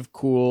lots of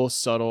cool,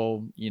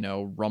 subtle,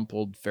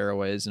 rumpled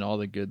fairways and all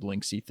the good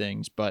linksy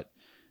things, but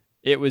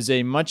it was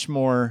a much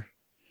more,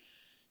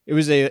 it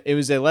was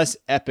a less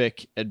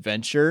epic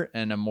adventure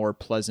and a more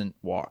pleasant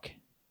walk.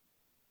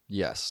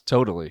 Yes,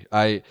 totally.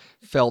 I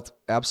felt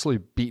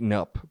absolutely beaten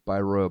up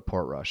by Royal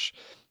Portrush,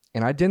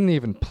 and I didn't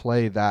even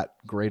play that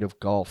great of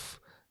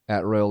golf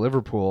at Royal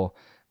Liverpool,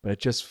 but it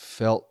just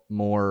felt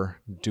more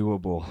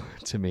doable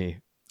to me.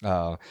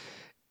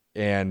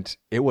 And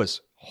it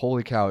was,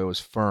 holy cow, it was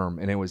firm,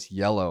 and it was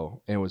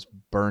yellow, and it was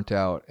burnt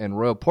out. And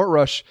Royal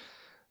Portrush,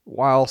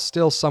 while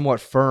still somewhat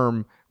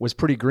firm, was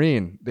pretty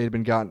green. They'd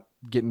been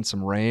getting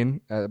some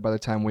rain by the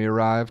time we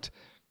arrived,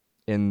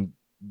 and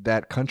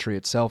that country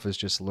itself is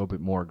just a little bit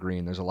more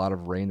green. There's a lot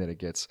of rain that it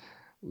gets.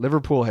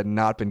 Liverpool had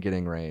not been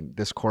getting rain.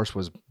 This course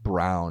was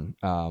brown,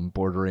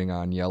 bordering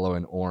on yellow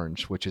and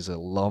orange, which is a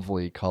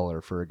lovely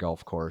color for a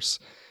golf course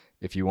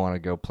if you want to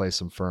go play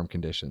some firm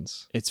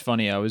conditions. It's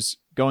funny. I was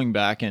going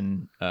back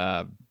and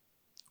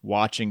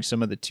watching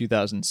some of the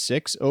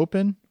 2006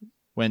 Open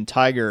when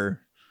Tiger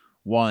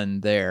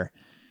won there.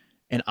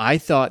 And I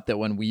thought that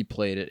when we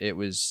played it, it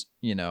was,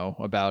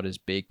 about as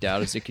baked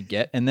out as it could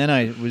get. And then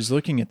I was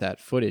looking at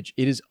that footage.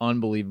 It is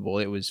unbelievable.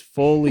 It was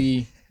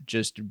fully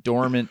just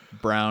dormant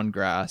brown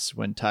grass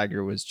when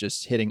Tiger was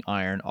just hitting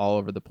iron all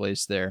over the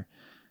place there.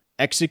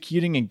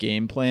 Executing a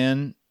game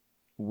plan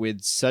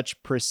with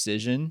such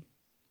precision,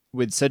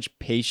 with such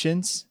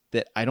patience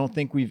that I don't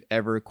think we've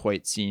ever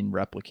quite seen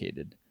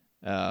replicated.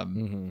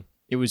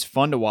 It was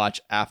fun to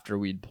watch after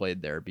we'd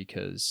played there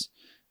because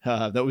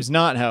that was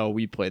not how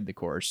we played the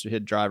course. We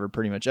hit driver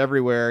pretty much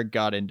everywhere,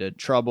 got into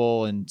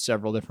trouble in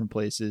several different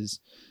places,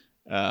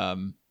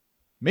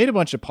 made a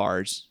bunch of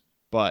pars,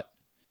 but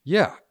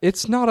yeah,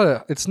 it's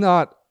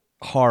not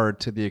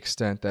hard to the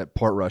extent that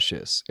Portrush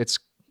is.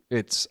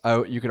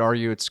 You could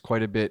argue it's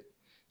quite a bit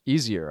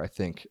easier, I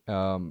think.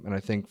 And I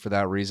think for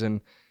that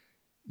reason,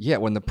 yeah,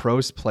 when the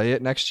pros play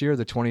it next year,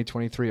 the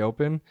 2023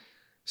 Open,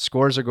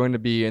 scores are going to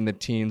be in the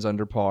teens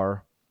under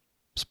par.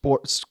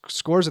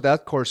 Scores at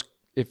that course,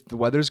 if the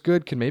weather's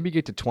good, can maybe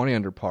get to 20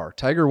 under par.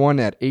 Tiger won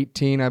at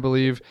 18, I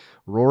believe.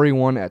 Rory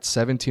won at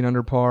 17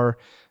 under par.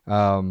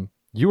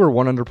 You were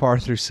 1 under par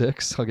through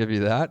 6. I'll give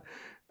you that.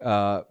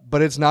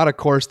 But it's not a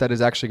course that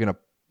is actually going to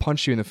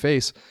punch you in the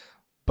face.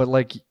 But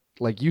like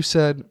you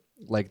said,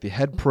 like the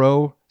head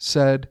pro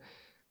said,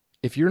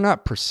 if you're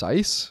not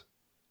precise,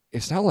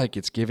 it's not like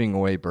it's giving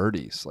away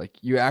birdies. Like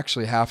you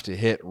actually have to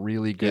hit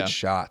really good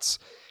shots.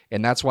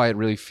 And that's why it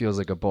really feels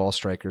like a ball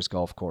striker's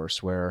golf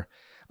course where,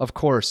 of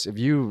course,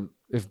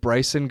 if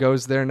Bryson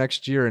goes there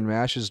next year and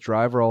mashes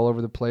driver all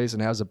over the place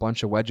and has a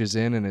bunch of wedges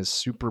in and is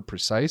super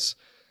precise,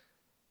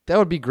 that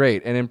would be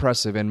great and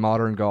impressive in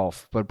modern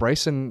golf. But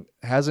Bryson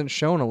hasn't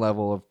shown a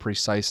level of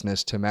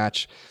preciseness to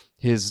match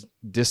his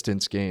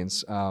distance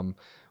gains,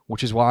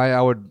 which is why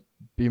I would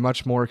be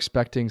much more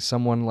expecting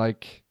someone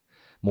like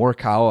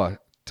Morikawa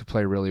to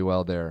play really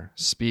well there,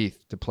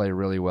 Spieth to play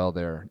really well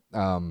there.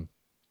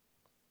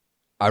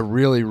 I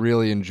really,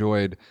 really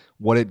enjoyed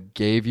what it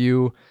gave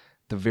you,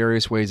 the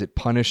various ways it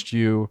punished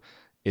you.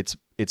 Its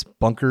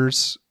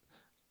bunkers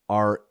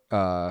are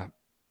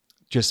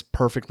just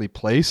perfectly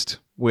placed,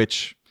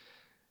 which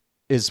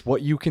is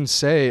what you can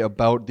say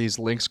about these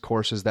links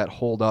courses that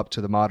hold up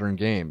to the modern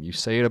game. You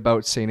say it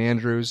about St.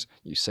 Andrews,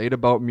 you say it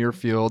about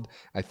Muirfield.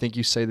 I think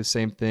you say the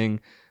same thing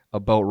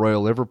about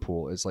Royal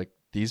Liverpool. It's like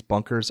these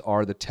bunkers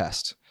are the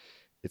test.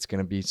 It's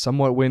going to be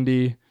somewhat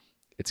windy.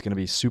 It's going to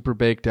be super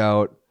baked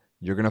out.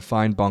 You're going to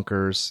find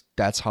bunkers.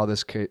 That's how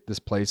this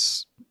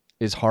place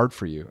is hard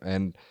for you.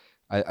 And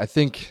I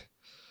think,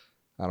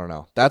 I don't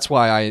know. That's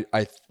why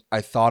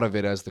I thought of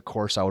it as the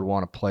course I would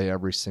want to play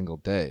every single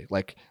day.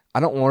 Like, I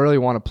don't really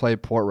want to play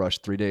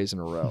Portrush 3 days in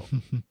a row,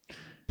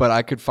 but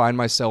I could find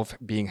myself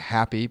being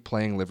happy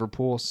playing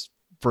Liverpool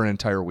for an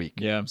entire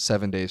week,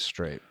 7 days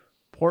straight.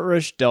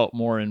 Portrush dealt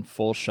more in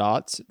full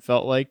shots, it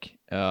felt like.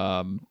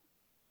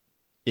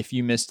 If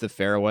you missed the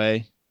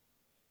fairway,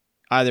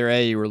 either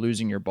A, you were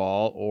losing your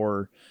ball,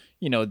 or,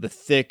 the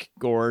thick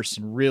gorse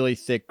and really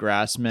thick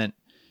grass meant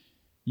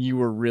you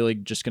were really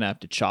just going to have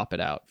to chop it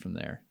out from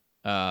there.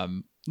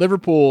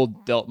 Liverpool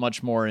dealt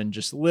much more in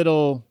just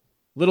little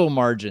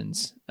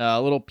margins,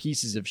 little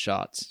pieces of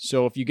shots.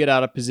 So if you get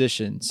out of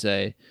position,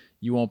 say,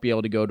 you won't be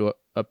able to go to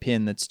a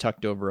pin that's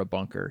tucked over a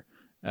bunker.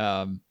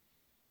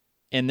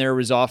 And there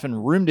was often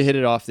room to hit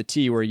it off the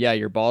tee where,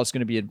 your ball is going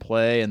to be in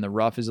play and the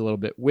rough is a little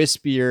bit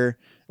wispier.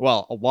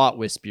 Well, a lot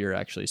wispier,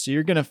 actually. So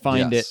you're going to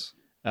find it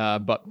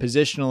But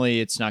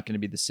positionally, it's not going to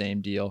be the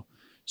same deal.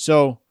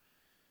 So,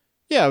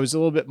 yeah, it was a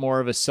little bit more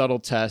of a subtle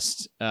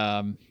test,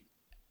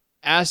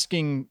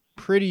 asking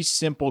pretty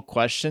simple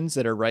questions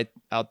that are right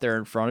out there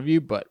in front of you,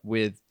 but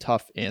with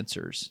tough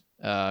answers.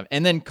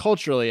 And then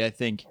culturally, I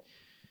think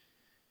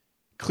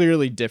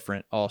clearly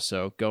different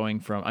also going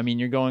from,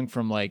 you're going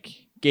from like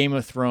Game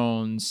of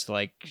Thrones,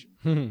 like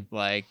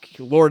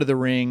Lord of the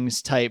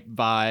Rings type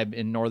vibe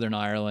in Northern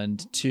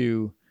Ireland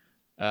to,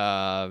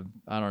 I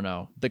don't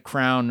know, The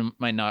Crown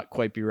might not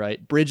quite be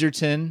right.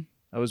 Bridgerton,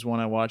 that was one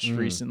I watched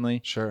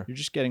recently. Sure. You're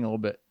just getting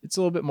it's a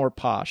little bit more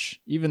posh,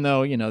 even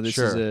though, this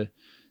is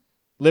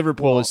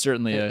Liverpool is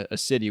certainly a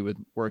city with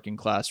working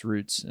class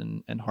roots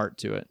and heart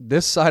to it.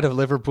 This side of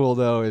Liverpool,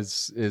 though,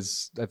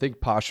 is I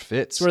think posh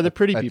fits. It's where the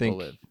pretty people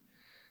live.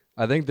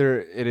 I think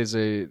it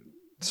is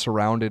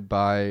surrounded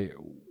by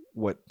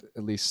what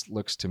at least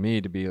looks to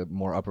me to be a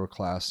more upper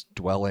class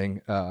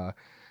dwelling,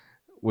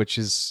 which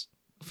is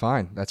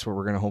fine. That's where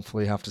we're going to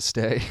hopefully have to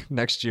stay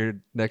next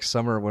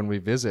summer when we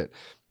visit.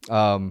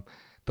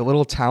 The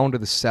little town to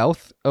the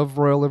south of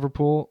Royal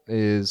Liverpool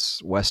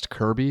is West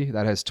Kirby.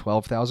 That has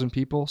 12,000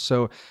 people.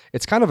 So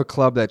it's kind of a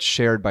club that's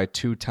shared by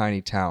two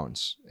tiny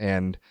towns.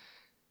 And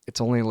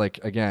it's only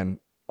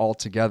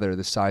altogether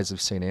the size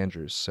of St.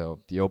 Andrews.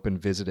 So the Open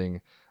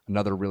visiting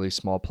another really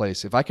small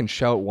place. If I can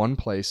shout one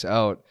place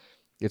out,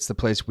 it's the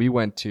place we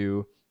went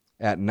to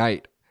at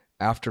night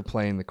after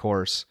playing the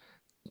course.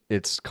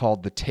 It's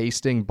called the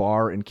Tasting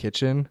Bar and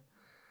Kitchen.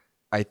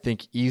 I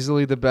think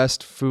easily the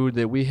best food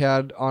that we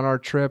had on our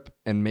trip,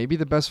 and maybe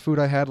the best food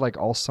I had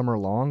all summer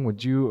long.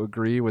 Would you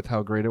agree with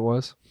how great it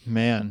was?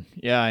 Man,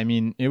 yeah,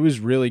 it was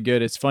really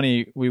good. It's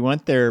funny, we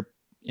went there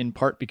in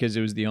part because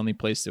it was the only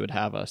place that would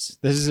have us.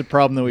 This is a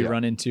problem that we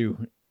run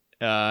into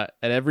at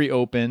every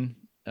Open,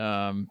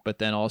 but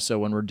then also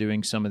when we're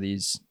doing some of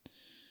these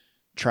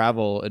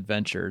travel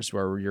adventures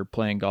where you're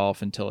playing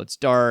golf until it's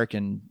dark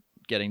and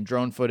getting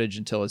drone footage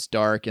until it's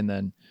dark, and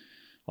then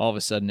all of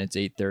a sudden it's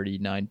 8:30,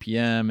 9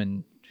 p.m.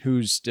 and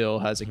who still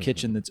has a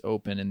kitchen that's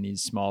open in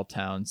these small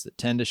towns that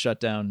tend to shut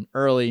down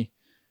early?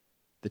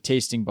 The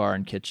Tasting Bar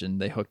and Kitchen,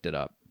 they hooked it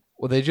up.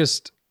 Well,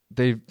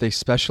 they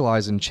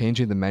specialize in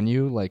changing the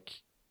menu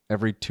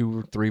every 2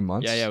 or 3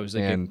 months. Yeah, it was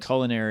a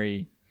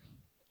culinary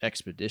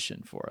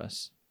expedition for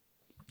us.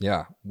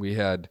 Yeah, we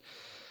had,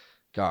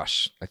 I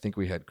think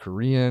we had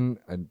Korean.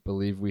 I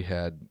believe we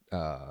had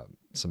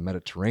some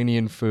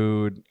Mediterranean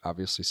food,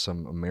 obviously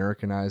some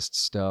Americanized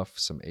stuff,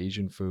 some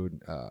Asian food.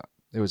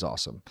 It was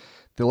awesome.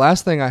 The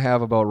last thing I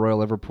have about Royal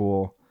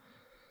Liverpool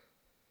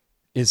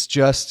is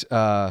just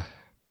an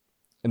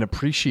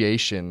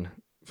appreciation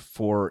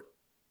for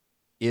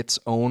its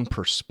own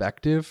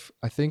perspective.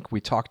 I think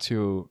we talked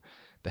to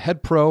the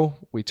head pro.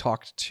 We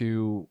talked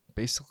to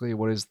basically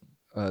what is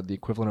the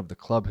equivalent of the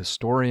club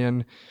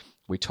historian.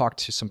 We talked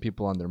to some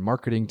people on their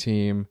marketing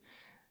team.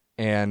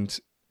 And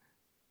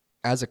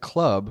as a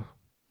club,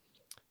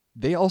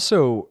 they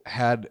also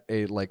had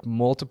a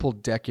multiple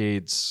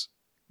decades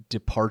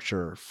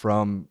departure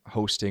from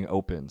hosting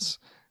Opens.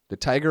 The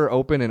Tiger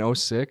Open in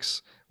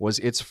 2006 was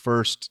its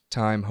first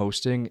time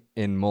hosting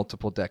in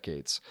multiple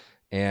decades.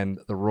 And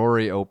the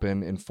Rory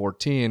Open in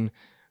 2014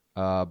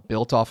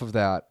 built off of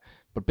that.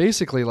 But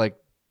basically,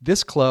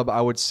 this club,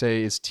 I would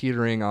say, is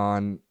teetering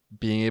on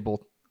being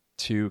able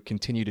to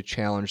continue to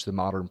challenge the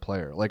modern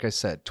player. Like I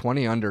said,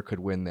 20 under could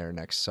win there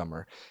next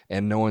summer,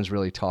 and no one's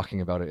really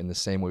talking about it in the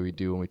same way we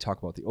do when we talk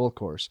about the old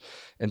course.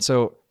 And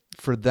so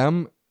for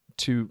them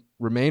to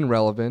remain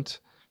relevant,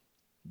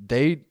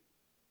 they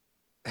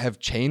have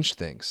changed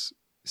things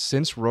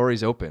since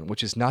Rory's Open,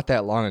 which is not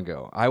that long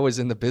ago. I was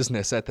in the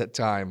business at that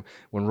time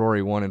when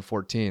Rory won in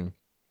 2014.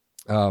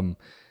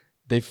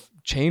 They've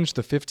changed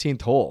the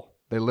 15th hole.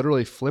 They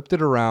literally flipped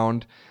it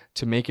around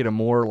to make it a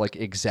more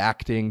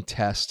exacting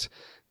test.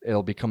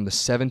 It'll become the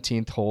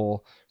 17th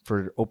hole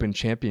for Open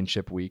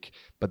Championship Week,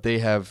 but they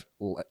have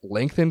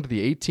lengthened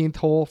the 18th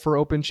hole for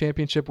Open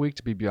Championship Week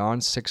to be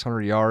beyond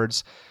 600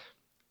 yards.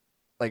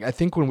 I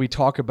think when we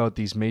talk about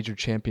these major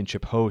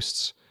championship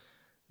hosts,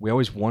 we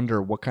always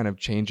wonder what kind of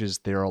changes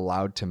they're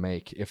allowed to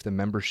make, if the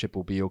membership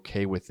will be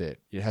okay with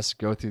it. It has to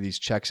go through these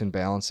checks and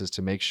balances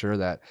to make sure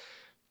that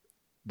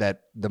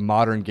the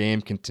modern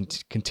game can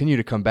continue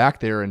to come back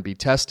there and be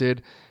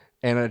tested.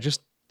 And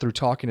just through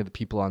talking to the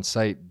people on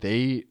site,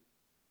 they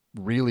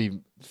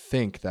really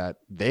think that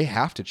they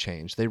have to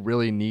change. They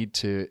really need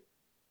to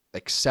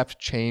accept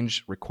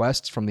change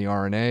requests from the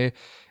R&A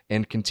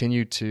and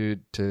continue to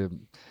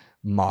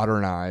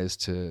modernize,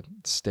 to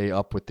stay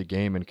up with the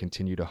game and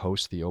continue to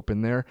host the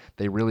Open there.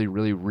 They really,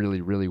 really,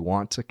 really, really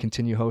want to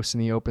continue hosting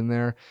the Open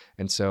there.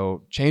 And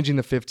so changing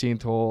the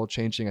 15th hole,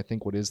 changing, I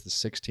think, what is the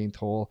 16th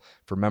hole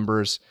for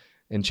members,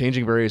 and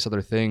changing various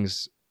other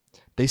things,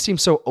 they seem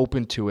so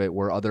open to it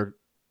where other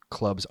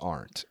clubs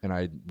aren't. And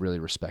I really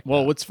respect that.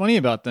 Well, what's funny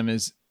about them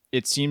is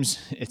it seems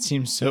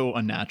so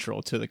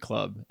unnatural to the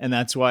club. And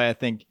that's why I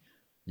think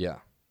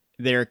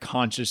they're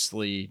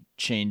consciously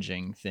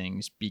changing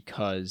things,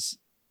 because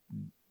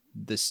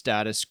the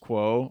status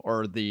quo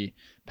or the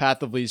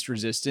path of least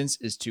resistance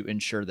is to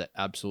ensure that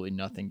absolutely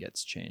nothing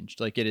gets changed.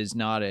 Like, it is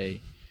not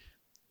a,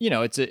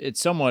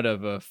 it's somewhat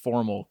of a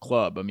formal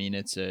club. I mean,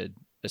 it's a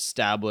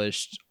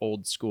established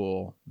old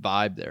school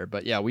vibe there.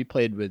 But yeah, we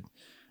played with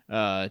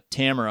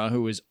Tamara,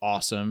 who was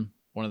awesome.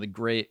 One of the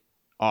great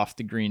off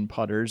the green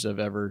putters I've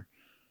ever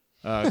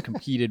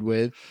competed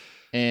with.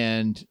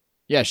 And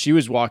yeah, she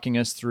was walking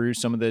us through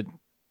some of the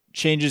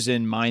changes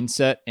in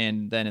mindset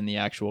and then in the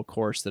actual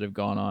course that have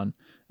gone on.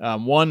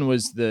 One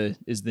is the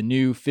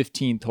new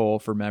 15th hole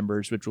for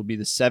members, which will be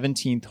the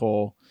 17th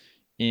hole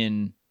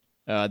at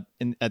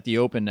the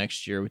Open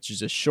next year, which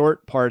is a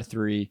short par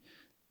 3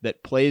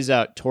 that plays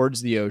out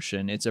towards the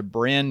ocean. It's a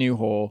brand new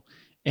hole,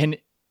 and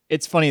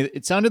it's funny.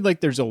 It sounded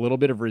like there's a little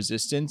bit of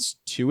resistance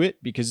to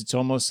it because it's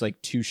almost like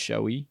too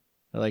showy.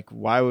 Like,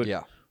 why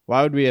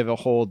would we have a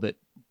hole that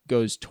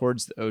goes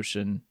towards the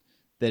ocean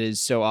that is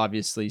so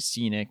obviously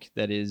scenic,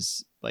 that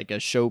is like a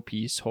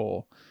showpiece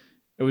hole?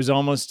 It was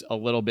almost a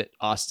little bit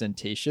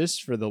ostentatious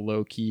for the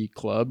low key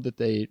club that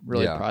they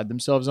really pride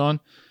themselves on,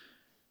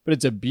 but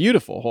it's a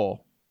beautiful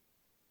hole.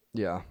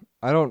 Yeah.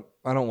 I don't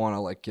want to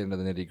like get into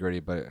the nitty gritty,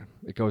 but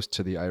it goes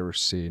to the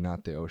Irish Sea,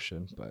 not the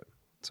ocean, but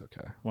it's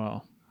okay.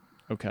 Well,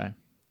 okay.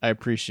 I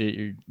appreciate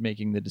you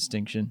making the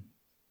distinction.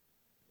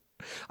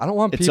 I don't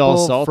want It's all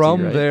people salty,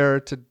 from right? there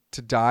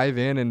to dive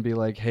in and be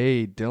like,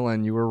 hey,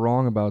 Dylan, you were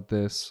wrong about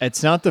this.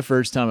 It's not the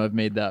first time I've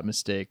made that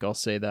mistake. I'll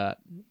say that.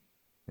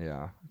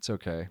 Yeah, it's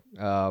okay.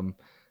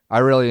 I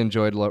really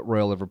enjoyed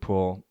Royal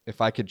Liverpool.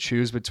 If I could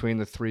choose between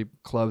the 3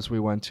 clubs we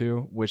went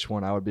to, which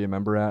one I would be a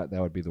member at,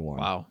 that would be the one.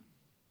 Wow.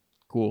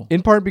 Cool.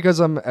 In part because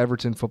I'm an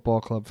Everton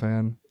Football Club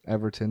fan.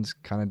 Everton's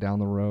kind of down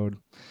the road.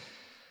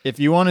 If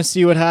you want to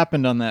see what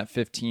happened on that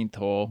 15th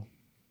hole,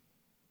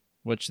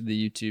 what should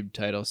the YouTube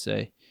title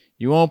say?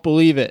 You won't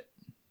believe it.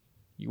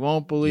 You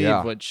won't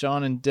believe what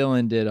Sean and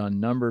Dylan did on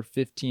number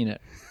 15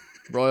 at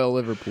Royal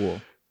Liverpool.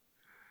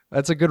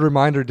 That's a good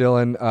reminder,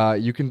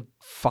 Dylan. You can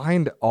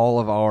find all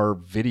of our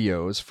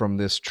videos from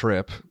this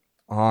trip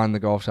on the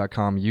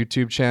golf.com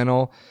YouTube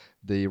channel.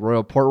 The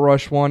Royal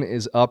Portrush one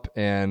is up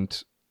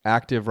and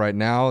active right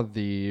now.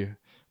 The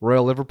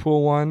Royal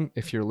Liverpool one,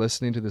 if you're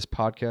listening to this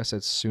podcast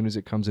as soon as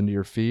it comes into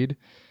your feed,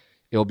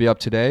 it'll be up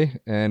today.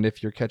 And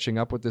if you're catching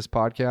up with this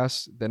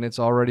podcast, then it's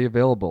already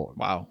available.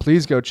 Wow.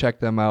 Please go check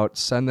them out.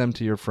 Send them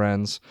to your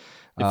friends.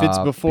 If it's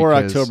before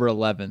October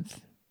 11th,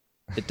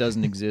 it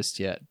doesn't exist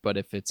yet. But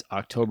if it's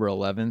October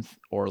 11th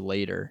or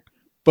later,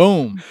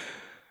 boom,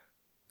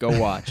 go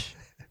watch.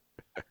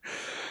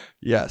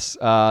 Yes.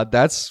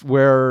 That's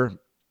where,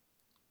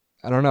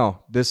 I don't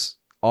know, this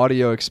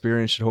audio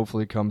experience should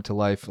hopefully come to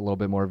life a little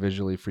bit more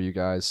visually for you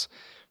guys.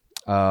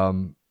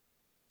 And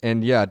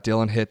yeah,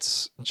 Dylan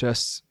hits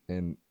just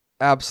an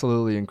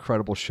absolutely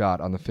incredible shot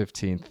on the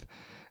 15th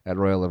at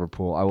Royal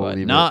Liverpool. I will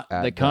leave not it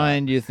at the that.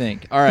 kind you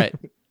think. All right.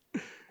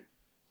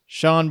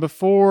 Sean,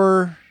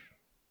 before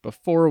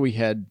we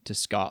head to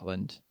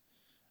Scotland,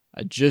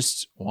 I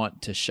just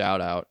want to shout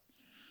out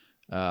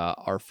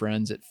our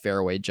friends at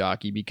Fairway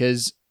Jockey,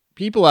 because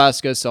people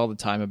ask us all the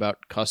time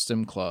about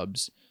custom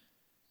clubs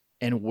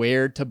and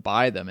where to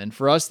buy them. And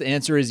for us, the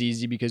answer is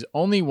easy, because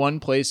only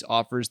one place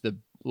offers the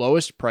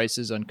lowest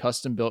prices on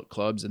custom built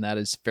clubs, and that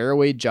is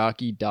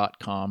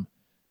fairwayjockey.com.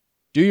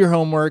 Do your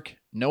homework.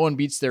 No one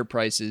beats their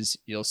prices.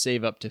 You'll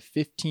save up to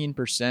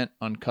 15%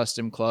 on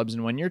custom clubs.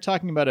 And when you're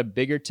talking about a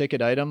bigger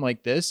ticket item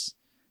like this,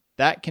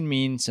 that can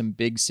mean some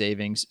big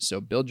savings.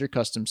 So build your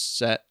custom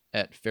set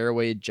at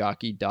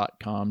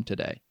fairwayjockey.com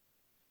today.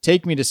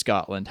 Take me to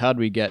Scotland. How'd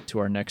we get to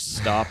our next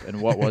stop,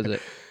 and what was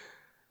it?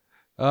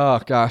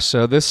 Oh, gosh.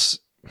 So this,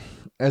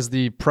 as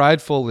the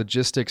prideful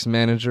logistics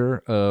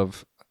manager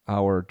of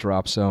our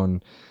Drop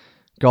Zone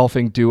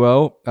golfing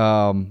duo,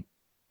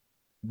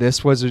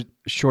 this was a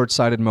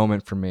short-sighted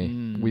moment for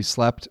me. We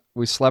slept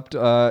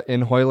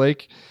in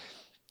Hoylake,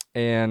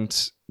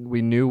 and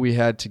we knew we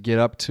had to get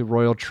up to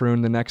Royal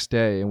Troon the next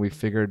day, and we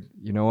figured,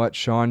 you know what,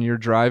 Sean, you're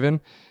driving.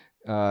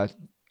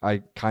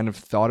 I kind of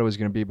thought it was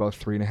going to be about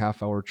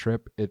 3.5 hour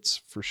trip.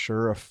 It's for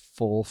sure a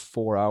full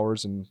 4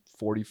 hours and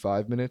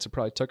 45 minutes. It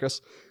probably took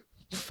us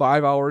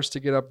 5 hours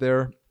to get up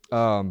there.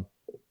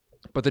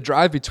 But the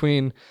drive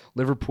between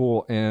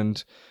Liverpool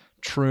and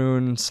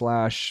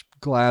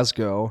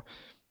Troon/Glasgow,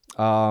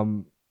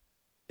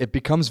 it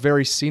becomes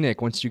very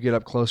scenic once you get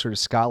up closer to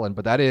Scotland,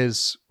 but that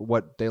is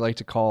what they like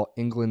to call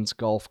England's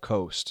Gulf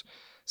Coast.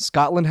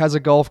 Scotland has a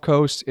Gulf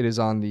Coast. It is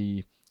on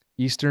the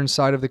eastern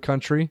side of the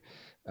country.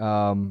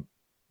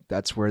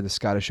 That's where the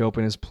Scottish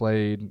Open is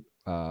played,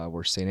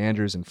 where St.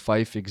 Andrews and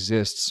Fife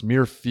exists,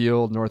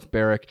 Muirfield, North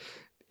Berwick.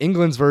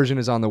 England's version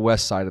is on the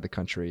west side of the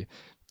country.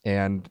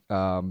 And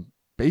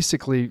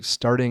basically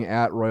starting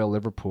at Royal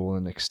Liverpool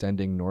and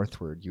extending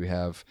northward, you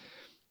have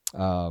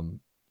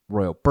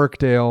Royal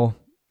Birkdale.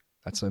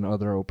 That's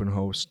another open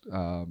host.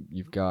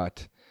 You've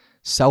got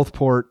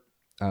Southport.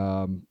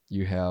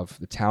 You have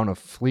the town of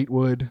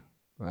Fleetwood.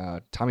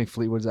 Tommy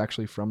Fleetwood's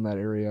actually from that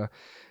area.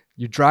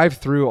 you drive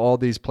through all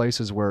these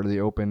places where the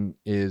Open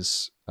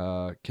is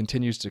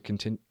continues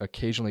to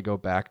occasionally go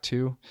back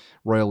to.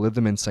 Royal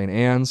Lytham in St.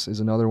 Anne's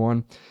is another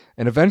one.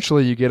 And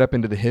eventually you get up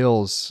into the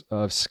hills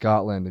of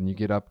Scotland and you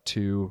get up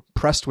to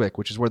Prestwick,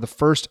 which is where the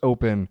first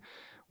Open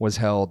was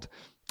held.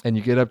 And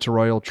you get up to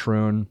Royal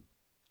Troon,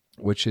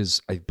 which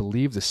is, I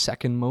believe, the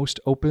second most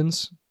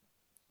Opens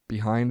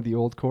behind the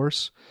old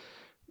course.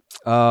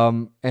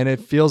 And it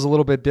feels a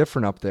little bit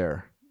different up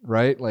there,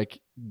 right? Like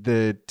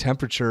the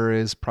temperature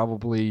is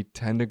probably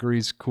 10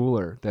 degrees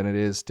cooler than it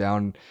is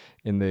down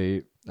in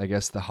the, I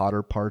guess, the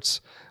hotter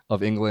parts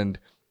of England.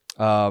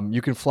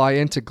 You can fly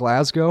into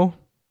Glasgow,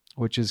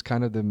 which is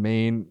kind of the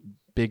main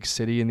big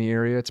city in the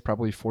area. It's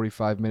probably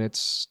 45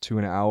 minutes to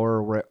an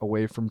hour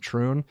away from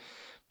Troon.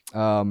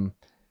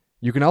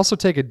 You can also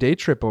take a day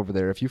trip over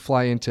there. If you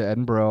fly into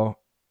Edinburgh,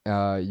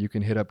 you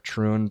can hit up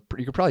Troon.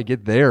 You could probably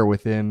get there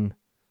within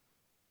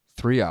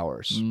 3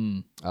 hours,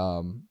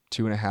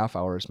 2.5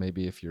 hours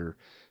maybe if you're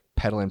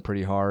pedaling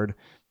pretty hard.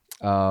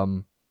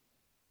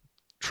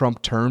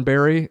 Trump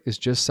Turnberry is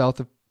just south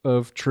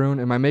of Troon.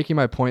 Am I making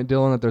my point,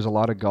 Dylan, that there's a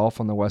lot of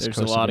golf on the west coast?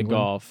 There's a lot of England?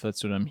 golf.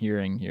 That's what I'm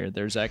hearing here.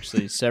 There's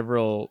actually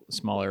several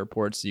smaller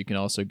airports that you can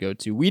also go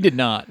to. We did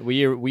not.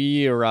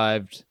 We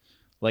arrived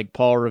like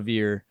Paul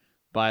Revere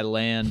by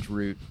land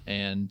route,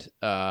 and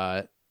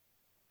I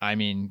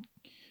mean,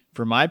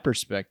 from my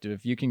perspective,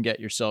 if you can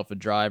get yourself a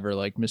driver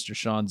like Mr.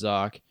 Sean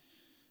Zock,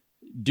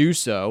 do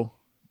so,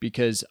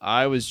 because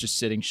I was just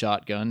sitting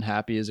shotgun,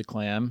 happy as a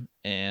clam,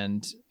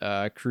 and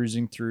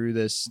cruising through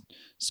this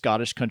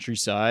Scottish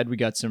countryside. We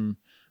got a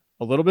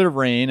little bit of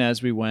rain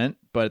as we went,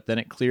 but then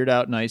it cleared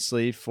out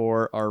nicely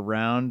for our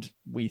round,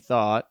 we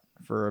thought,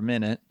 for a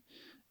minute.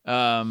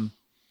 Troon,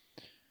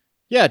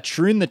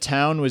 the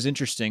town was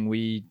interesting.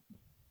 We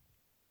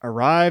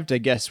arrived, I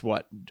guess,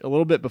 a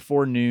little bit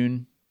before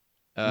noon.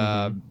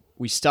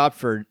 We stopped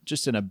for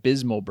just an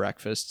abysmal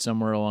breakfast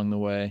somewhere along the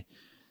way.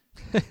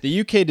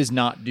 The UK does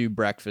not do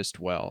breakfast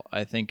well.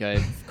 I think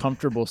I'm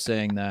comfortable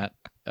saying that.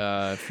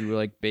 If you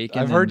like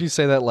bacon, I've heard you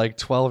say that like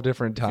 12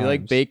 different times. If you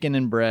like bacon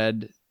and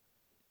bread,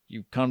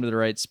 you come to the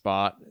right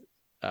spot.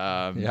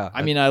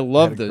 I mean, I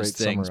love those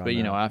things, but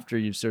after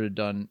you've sort of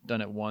done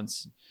it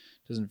once,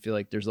 it doesn't feel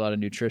like there's a lot of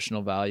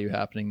nutritional value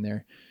happening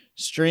there.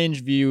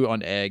 Strange view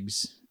on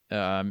eggs,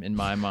 in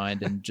my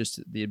mind, and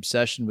just the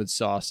obsession with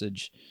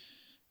sausage.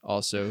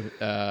 Also,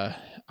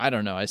 I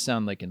don't know. I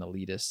sound like an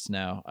elitist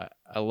now.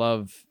 I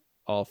love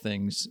all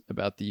things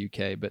about the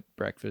UK, but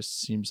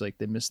breakfast seems like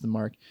they missed the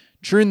mark.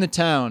 Troon the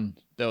town,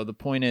 though, the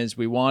point is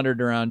we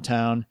wandered around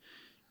town.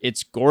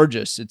 It's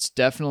gorgeous. It's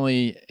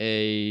definitely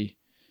a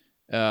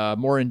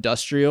more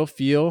industrial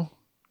feel,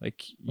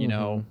 like,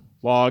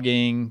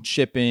 logging,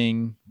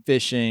 shipping,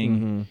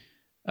 fishing,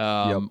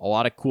 a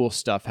lot of cool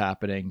stuff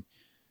happening.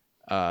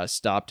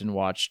 Stopped and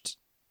watched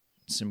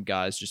some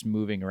guys just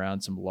moving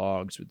around some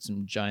logs with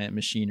some giant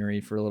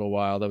machinery for a little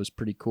while. That was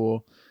pretty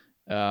cool.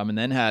 And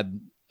then had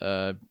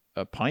a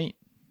pint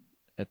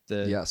at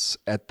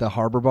the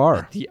Harbor Bar.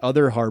 At the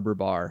other Harbor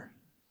Bar.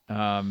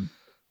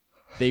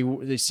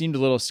 They seemed a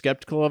little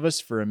skeptical of us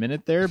for a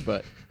minute there,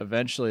 but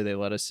eventually they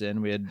let us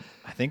in.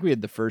 I think we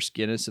had the first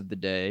Guinness of the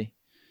day,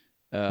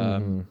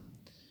 and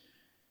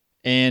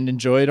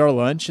enjoyed our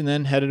lunch, and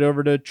then headed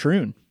over to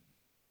Troon.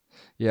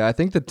 Yeah, I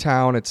think the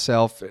town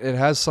itself, it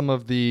has some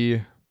of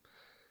maybe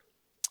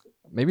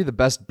the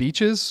best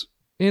beaches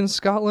in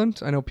Scotland.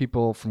 I know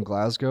people from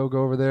Glasgow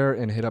go over there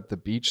and hit up the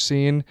beach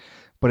scene,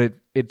 but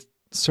it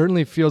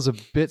certainly feels a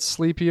bit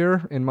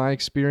sleepier in my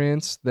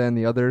experience than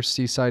the other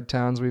seaside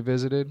towns we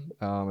visited.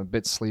 A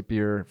bit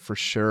sleepier for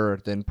sure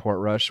than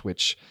Portrush,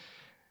 which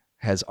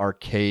has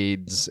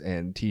arcades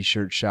and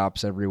t-shirt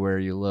shops everywhere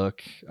you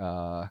look.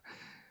 Less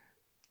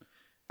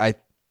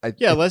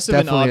of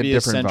an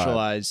obvious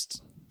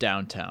centralized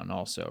downtown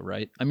also,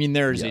 right? I mean,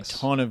 there's a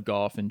ton of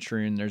golf in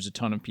Troon. There's a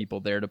ton of people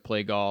there to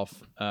play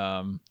golf.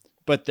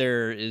 But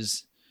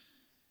there's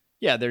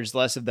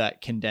less of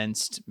that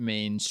condensed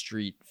main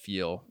street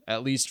feel,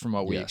 at least from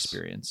what we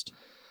experienced.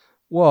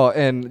 Well,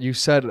 and you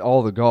said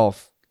all the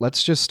golf.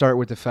 Let's just start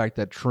with the fact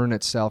that Troon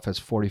itself has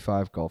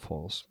 45 golf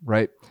holes,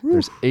 right? Woo.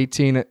 There's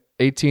 18 at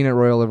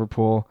Royal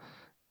Liverpool.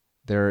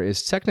 There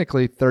is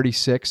technically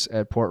 36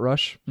 at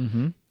Portrush.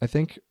 I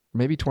think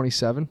maybe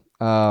 27.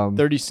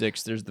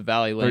 36. There's the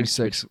Valley Links,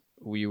 36.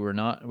 Which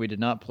we did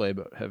not play,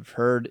 but have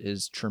heard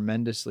is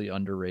tremendously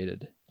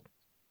underrated.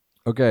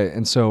 Okay,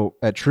 and so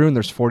at Troon,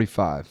 there's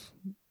 45.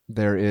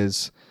 There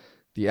is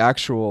the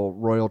actual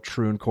Royal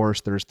Troon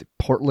course. There's the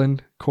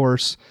Portland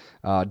course.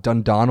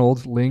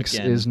 Dundonald Links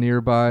is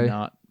nearby.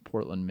 Not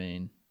Portland,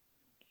 Maine.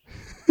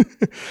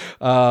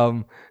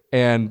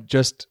 And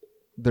just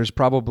there's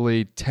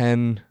probably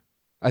 10.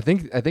 I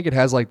think it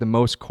has like the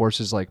most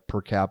courses like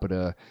per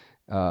capita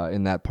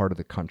in that part of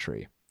the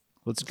country.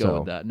 Let's go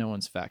with that. No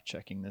one's fact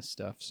checking this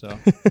stuff. So,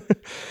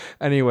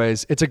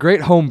 anyways, it's a great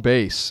home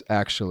base.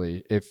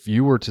 Actually, if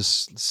you were to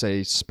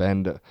say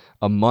spend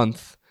a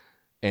month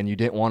and you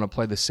didn't want to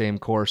play the same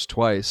course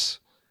twice,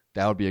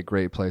 that would be a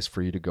great place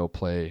for you to go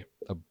play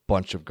a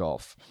bunch of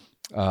golf.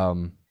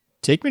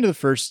 Take me to the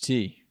first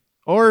tee.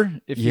 Or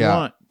if you Yeah.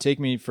 want, take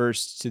me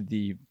first to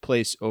the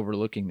place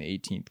overlooking the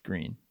 18th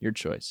green. Your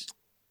choice.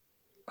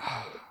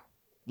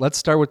 Let's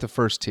start with the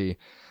first tee.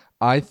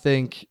 I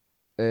think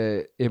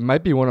it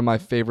might be one of my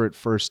favorite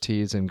first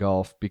tees in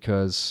golf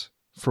because,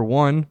 for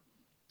one,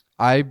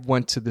 I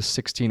went to the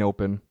 16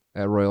 Open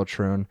at Royal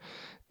Troon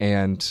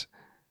and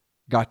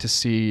got to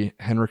see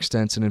Henrik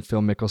Stenson and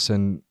Phil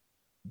Mickelson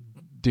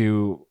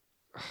do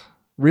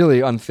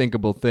really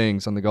unthinkable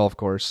things on the golf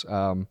course,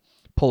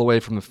 pull away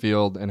from the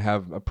field and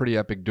have a pretty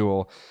epic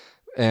duel.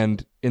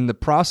 And in the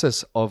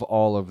process of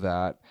all of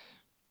that,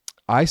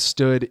 I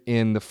stood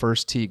in the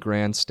first tee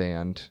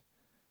grandstand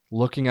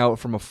looking out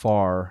from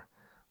afar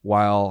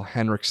while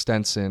Henrik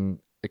Stenson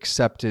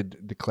accepted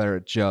the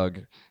claret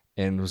jug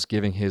and was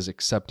giving his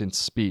acceptance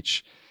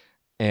speech.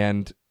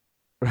 And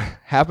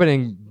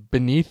happening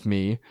beneath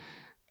me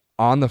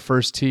on the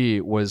first tee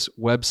was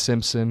Webb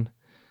Simpson,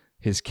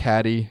 his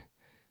caddy,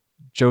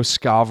 Joe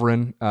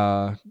Scavron,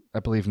 I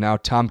believe now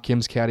Tom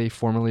Kim's caddy,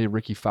 formerly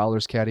Ricky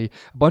Fowler's caddy.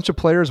 A bunch of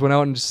players went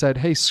out and just said,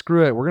 hey,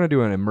 screw it. We're going to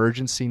do an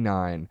emergency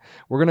 9.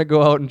 We're going to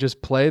go out and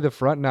just play the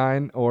front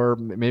 9 or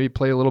maybe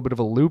play a little bit of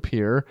a loop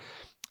here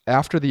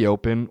after the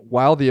Open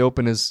while the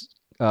Open is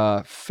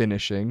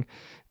finishing.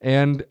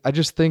 And I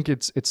just think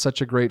it's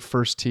such a great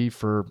first tee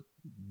for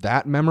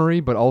that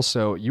memory, but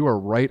also you are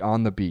right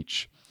on the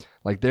beach.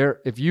 Like there,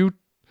 if you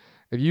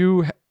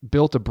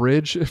built a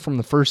bridge from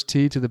the first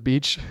tee to the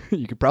beach,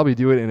 you could probably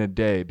do it in a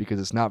day because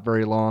it's not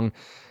very long.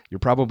 You're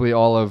probably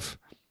all of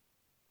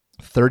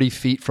 30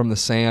 feet from the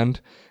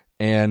sand,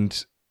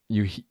 and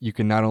you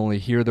can not only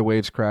hear the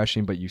waves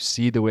crashing, but you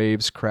see the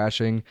waves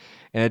crashing.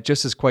 And it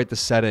just is quite the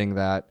setting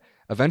that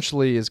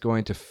eventually is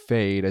going to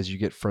fade as you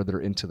get further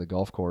into the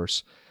golf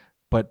course.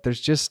 But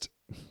there's just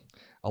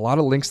a lot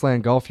of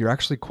Linksland golf, you're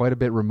actually quite a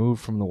bit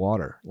removed from the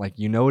water. Like,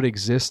 you know it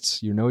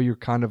exists. You know you're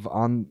kind of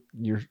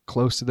you're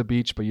close to the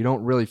beach, but you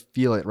don't really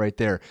feel it right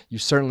there. You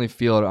certainly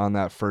feel it on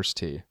that first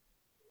tee.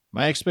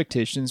 My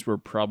expectations were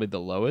probably the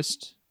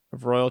lowest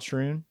of Royal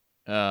Troon.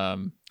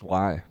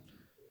 Why?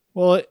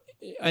 Well,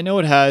 I know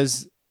it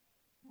has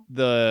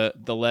the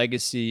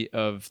legacy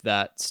of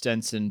that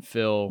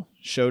Stenson-Phil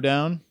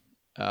showdown.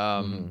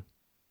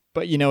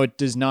 But, it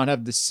does not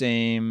have the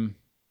same...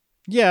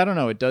 Yeah, I don't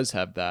know. It does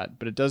have that,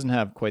 but it doesn't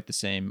have quite the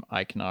same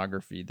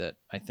iconography that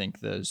I think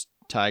those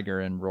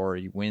Tiger and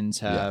Rory wins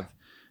have.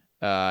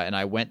 Yeah. And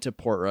I went to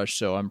Portrush,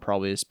 so I'm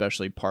probably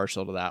especially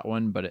partial to that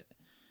one, but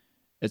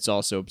it's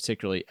also a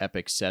particularly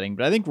epic setting.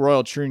 But I think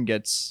Royal Troon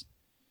it's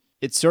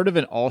sort of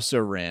an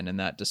also-ran in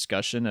that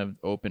discussion of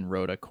open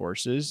rota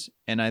courses.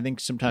 And I think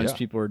sometimes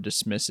people are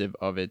dismissive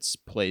of its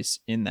place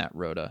in that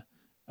rota.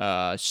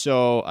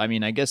 So, I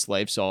mean, I guess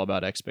life's all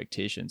about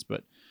expectations,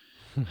 but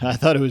I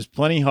thought it was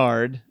plenty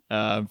hard,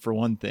 for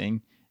one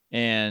thing.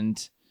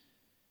 And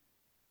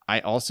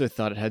I also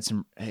thought it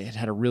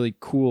had a really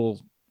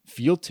cool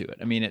feel to it.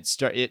 I mean,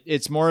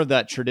 it's more of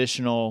that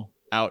traditional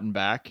out and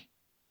back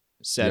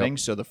setting. Yep.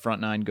 So the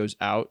front 9 goes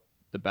out,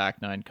 the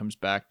back 9 comes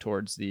back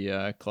towards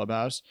the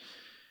clubhouse.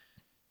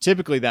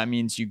 Typically that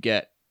means you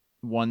get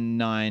 1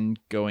 9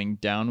 going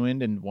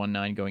downwind and 1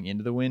 9 going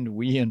into the wind.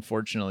 We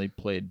unfortunately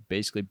played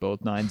basically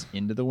both 9s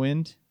into the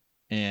wind.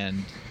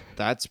 And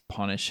that's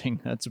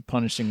punishing. That's a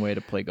punishing way to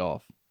play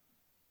golf.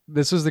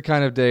 This was the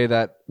kind of day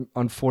that,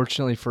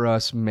 unfortunately for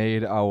us,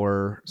 made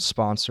our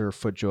sponsor,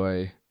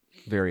 FootJoy,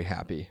 very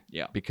happy.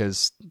 Yeah.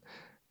 Because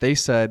they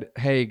said,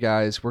 hey,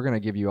 guys, we're going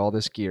to give you all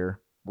this gear.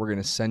 We're going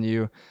to send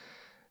you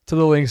to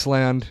the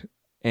Linksland.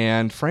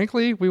 And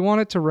frankly, we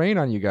want it to rain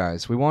on you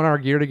guys. We want our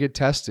gear to get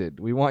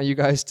tested. We want you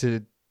guys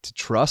to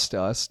trust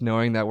us,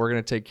 knowing that we're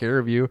going to take care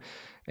of you.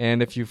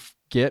 And if you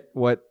get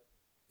what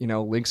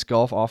Links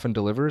Golf often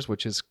delivers,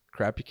 which is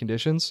crappy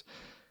conditions,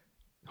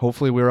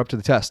 hopefully we're up to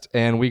the test.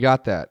 And we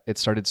got that. It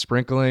started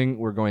sprinkling.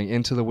 We're going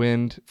into the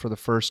wind for the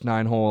first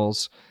 9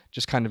 holes,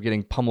 just kind of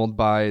getting pummeled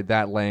by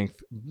that length,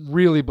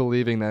 really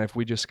believing that if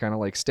we just kind of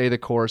like stay the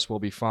course, we'll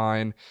be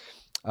fine.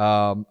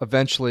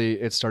 Eventually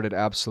it started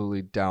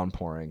absolutely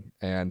downpouring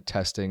and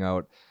testing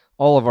out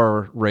all of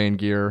our rain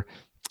gear,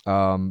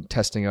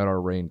 testing out our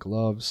rain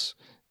gloves,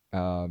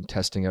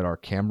 testing out our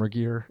camera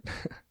gear,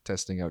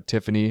 testing out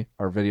Tiffany,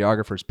 our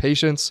videographer's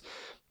patience.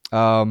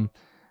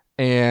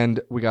 And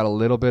we got a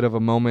little bit of a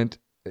moment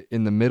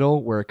in the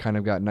middle where it kind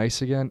of got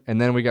nice again. And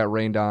then we got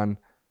rained on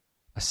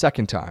a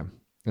second time.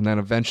 And then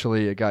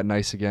eventually it got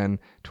nice again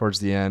towards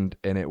the end.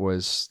 And it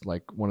was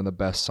like one of the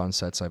best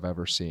sunsets I've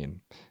ever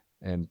seen.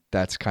 And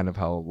that's kind of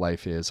how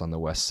life is on the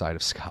west side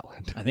of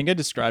Scotland. I think I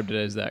described it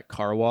as that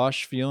car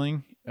wash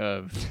feeling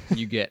of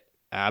you get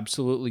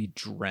absolutely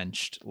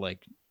drenched,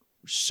 like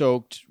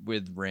soaked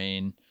with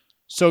rain,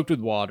 soaked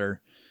with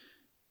water,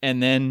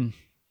 and then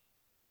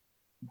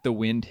the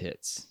wind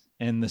hits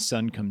and the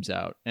sun comes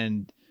out.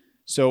 And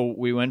so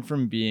we went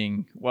from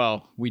being,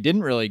 we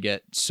didn't really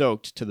get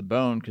soaked to the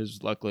bone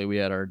because luckily we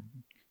had our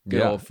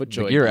good old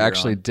FootJoy the gear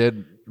actually on.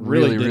 did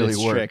really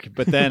work. Trick.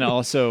 But then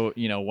also,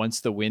 once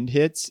the wind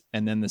hits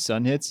and then the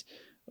sun hits,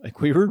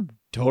 like we were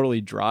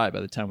totally dry by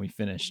the time we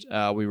finished.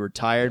 We were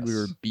tired, we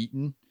were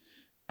beaten,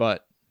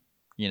 but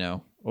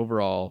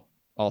overall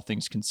all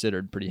things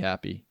considered, pretty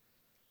happy.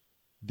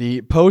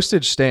 The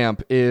postage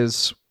stamp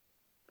is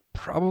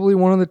probably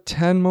one of the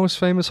 10 most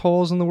famous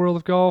holes in the world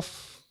of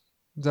golf.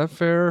 Is that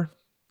fair?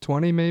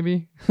 20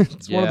 maybe?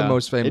 It's one of the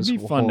most famous holes.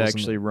 It'd be fun to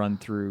actually run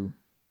through.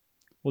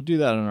 We'll do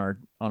that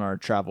on our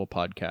travel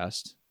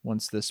podcast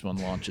once this one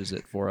launches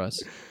it for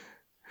us.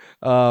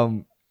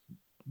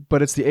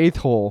 But it's the 8th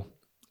hole.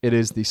 It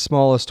is the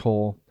smallest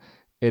hole.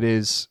 It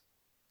is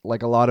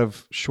like a lot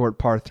of short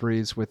par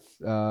threes with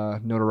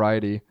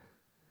notoriety.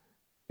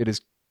 It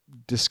is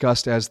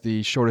discussed as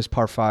the shortest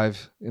par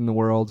 5 in the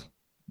world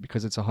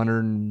because it's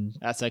 100.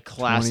 That's a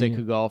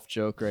classic golf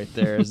joke right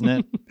there, isn't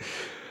it?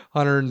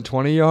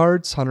 120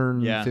 yards,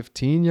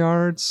 115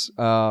 yards.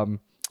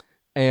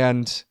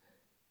 And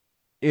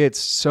it's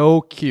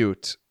so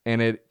cute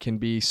and it can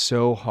be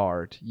so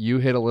hard. You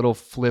hit a little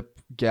flip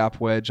gap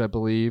wedge, I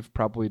believe,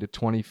 probably to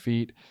 20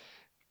 feet.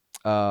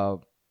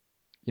 How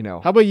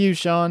about you,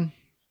 Sean?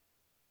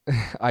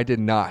 I did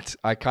not.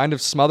 I kind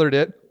of smothered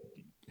it,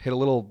 hit a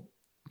little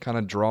kind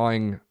of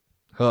drawing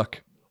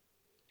hook.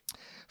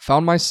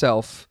 Found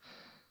myself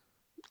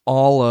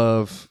all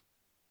of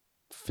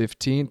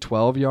 15,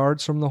 12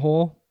 yards from the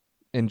hole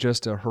in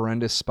just a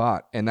horrendous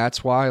spot. And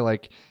that's why,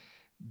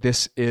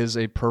 this is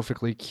a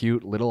perfectly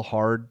cute little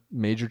hard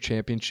major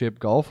championship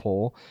golf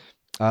hole,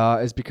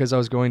 is because I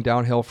was going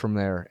downhill from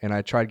there and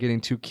I tried getting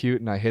too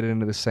cute and I hit it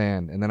into the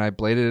sand, and then I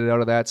bladed it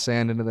out of that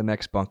sand into the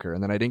next bunker,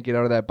 and then I didn't get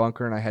out of that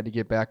bunker and I had to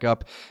get back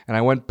up, and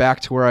I went back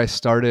to where I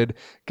started,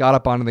 got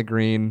up onto the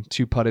green,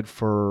 2-putted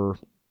for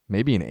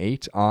maybe an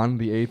 8 on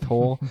the 8th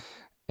hole.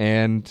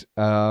 And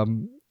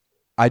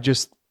I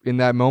just, in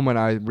that moment,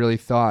 I really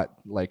thought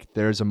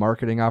there's a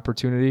marketing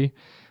opportunity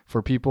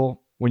for people.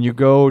 When you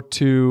go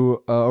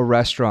to a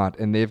restaurant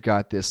and they've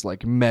got this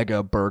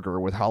mega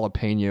burger with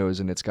jalapenos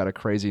and it's got a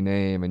crazy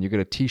name and you get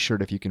a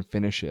t-shirt if you can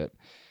finish it.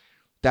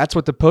 That's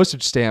what the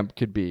postage stamp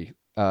could be.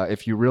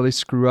 If you really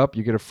screw up,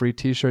 you get a free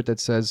t-shirt that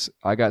says,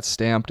 I got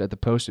stamped at the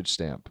postage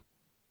stamp.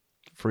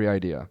 Free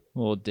idea. A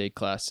little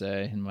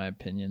déclassé, in my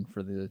opinion,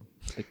 for the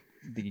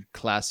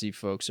classy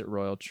folks at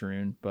Royal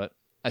Troon. But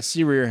I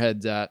see where your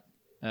head's at.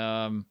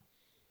 My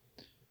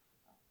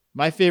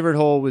favorite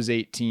hole was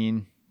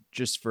 18.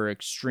 Just for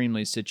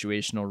extremely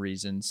situational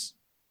reasons.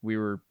 We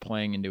were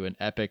playing into an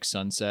epic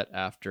sunset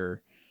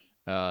after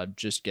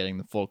just getting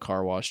the full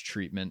car wash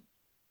treatment.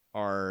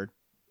 Our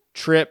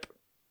trip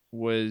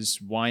was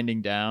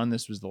winding down.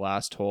 This was the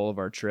last hole of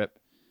our trip.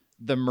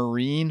 The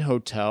Marine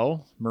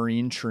Hotel,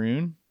 Marine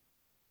Troon,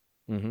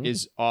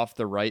 is off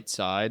the right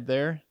side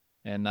there.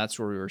 And that's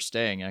where we were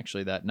staying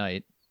actually that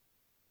night.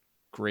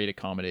 Great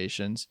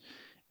accommodations.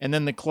 And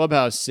then the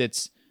clubhouse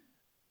sits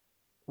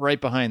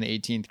right behind the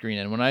 18th green.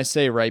 And when I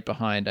say right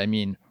behind, I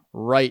mean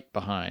right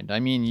behind. I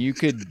mean, you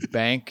could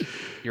bank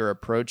your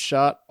approach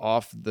shot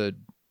off the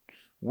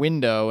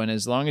window, and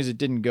as long as it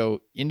didn't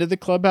go into the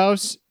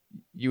clubhouse,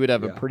 you would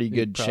have a pretty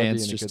good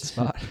chance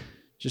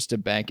just to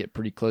bank it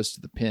pretty close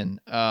to the pin.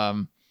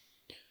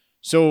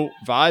 So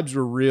vibes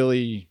were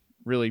really,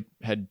 really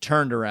had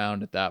turned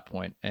around at that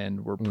point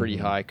and were pretty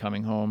high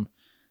coming home.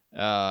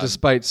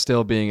 Despite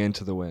still being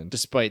into the wind.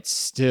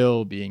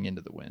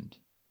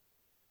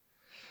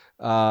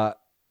 I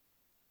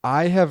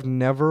have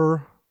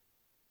never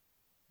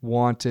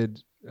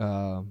wanted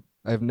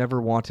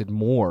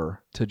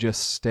more to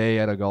just stay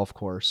at a golf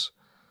course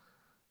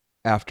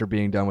after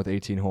being done with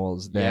 18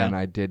 holes than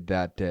I did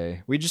that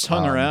day. We just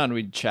hung around.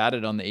 We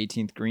chatted on the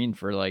 18th green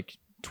for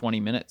 20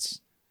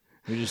 minutes.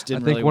 We just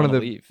didn't really want to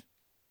leave.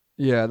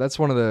 Yeah, that's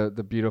one of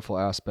the beautiful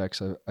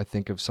aspects I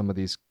think of some of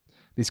these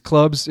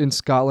clubs in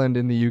Scotland,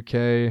 in the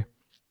UK,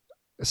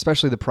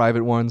 especially the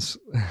private ones.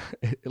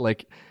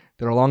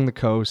 They're along the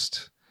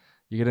coast.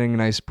 You're getting a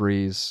nice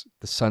breeze.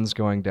 The sun's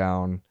going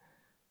down.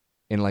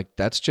 And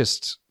that's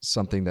just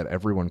something that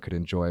everyone could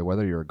enjoy,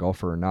 whether you're a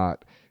golfer or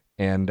not.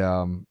 And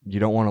you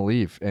don't want to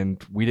leave.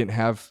 And we didn't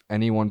have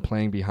anyone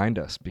playing behind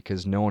us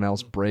because no one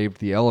else braved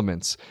the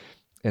elements.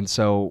 And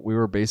so we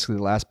were basically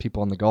the last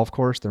people on the golf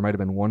course. There might have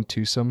been one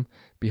twosome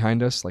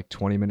behind us,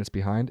 20 minutes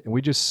behind. And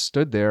we just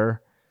stood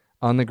there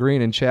on the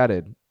green and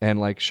chatted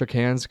and shook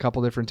hands a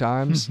couple different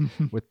times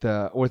with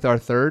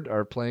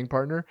our playing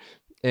partner.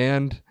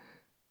 And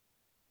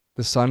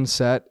the sun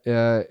set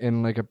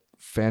in a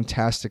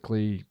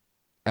fantastically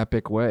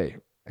epic way.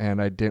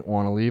 And I didn't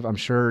want to leave. I'm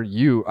sure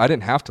I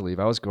didn't have to leave.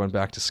 I was going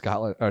back to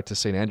Scotland, or to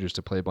St. Andrews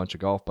to play a bunch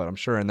of golf, but I'm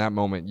sure in that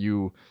moment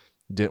you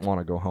didn't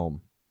want to go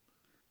home.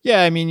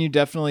 Yeah, I mean, you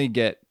definitely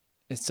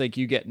it's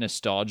you get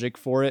nostalgic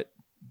for it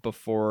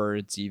before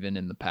it's even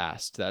in the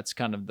past. That's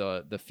kind of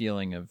the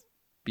feeling of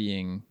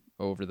being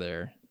over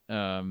there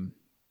and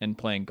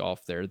playing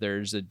golf there.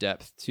 There's a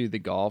depth to the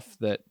golf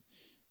that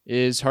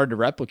is hard to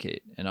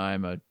replicate. And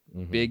I'm a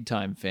big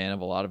time fan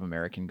of a lot of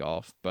American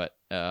golf, but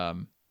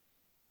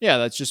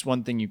that's just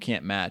one thing you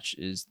can't match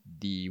is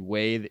the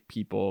way that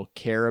people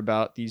care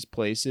about these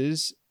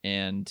places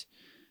and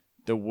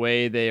the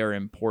way they are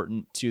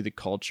important to the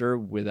culture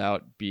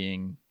without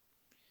being,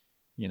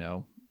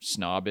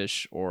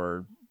 snobbish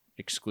or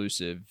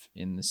exclusive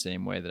in the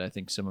same way that I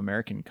think some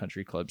American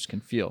country clubs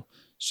can feel.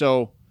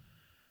 So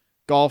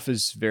golf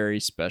is very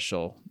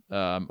special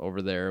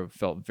over there.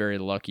 Felt very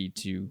lucky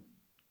to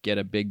get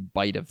a big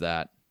bite of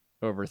that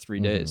over 3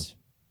 days.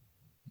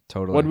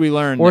 Totally. What did we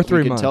learn? Or that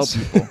 3 we could months.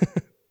 tell people?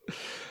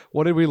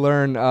 What did we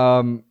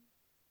learn?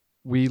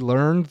 We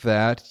learned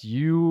that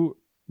you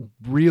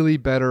really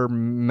better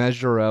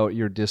measure out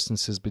your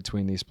distances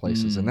between these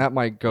places. And that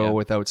might go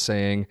without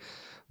saying,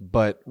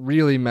 but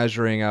really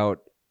measuring out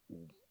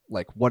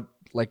like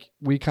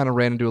we kind of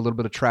ran into a little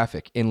bit of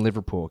traffic in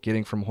Liverpool,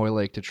 getting from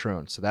Hoylake to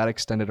Troon. So that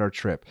extended our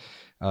trip.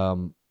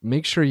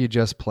 Make sure you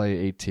just play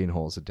 18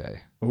 holes a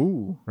day.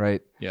 Ooh.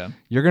 Right? Yeah.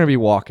 You're going to be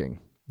walking.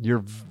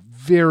 You're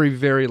very,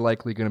 very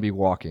likely going to be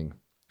walking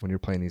when you're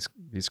playing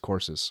these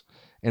courses.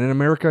 And in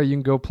America, you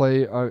can go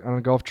play on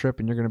a golf trip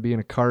and you're going to be in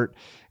a cart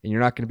and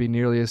you're not going to be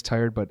nearly as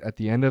tired. But at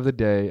the end of the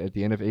day, at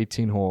the end of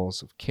 18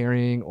 holes of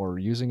carrying or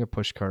using a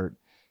push cart,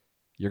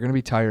 you're going to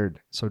be tired.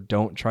 So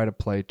don't try to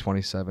play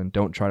 27.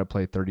 Don't try to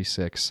play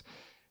 36.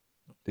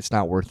 It's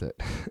not worth it.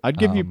 I'd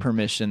give you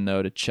permission,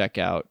 though, to check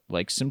out.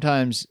 Like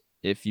sometimes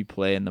if you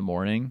play in the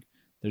morning,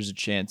 there's a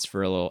chance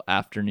for a little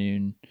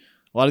afternoon.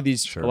 A lot of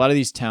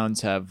these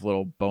towns have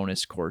little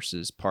bonus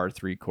courses, par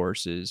 3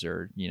 courses,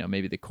 or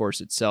maybe the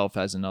course itself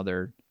has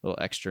another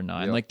little extra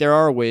 9. Yep. Like there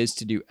are ways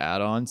to do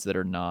add-ons that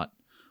are not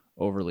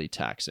overly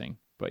taxing.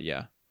 But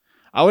yeah,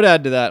 I would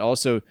add to that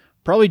also,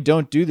 probably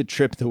don't do the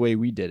trip the way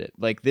we did it.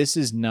 Like this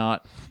was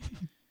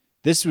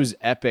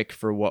epic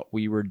for what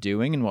we were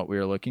doing and what we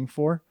were looking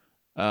for.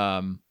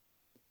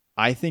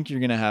 I think you're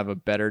going to have a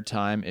better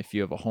time if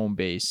you have a home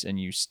base and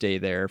you stay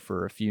there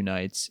for a few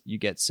nights. You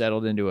get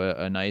settled into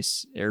a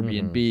nice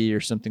Airbnb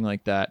or something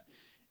like that.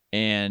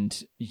 And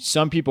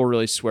some people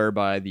really swear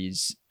by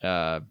these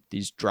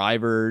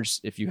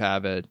drivers. If you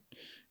have a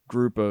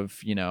group of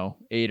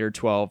 8 or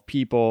 12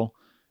 people,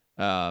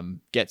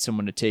 get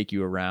someone to take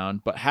you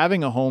around. But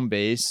having a home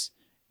base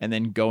and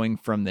then going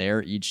from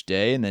there each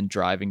day and then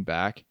driving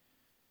back,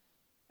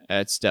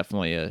 that's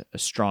definitely a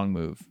strong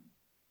move.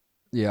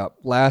 Yeah.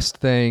 Last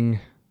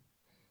thing,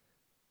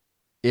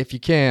 if you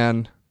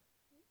can,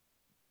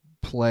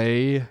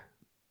 play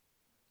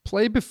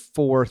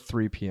before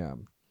 3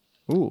 p.m.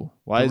 Ooh,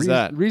 why is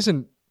that?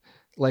 Reason,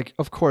 like,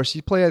 of course,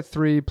 you play at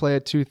 3, play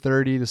at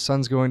 2:30, the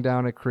sun's going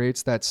down, it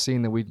creates that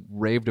scene that we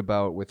raved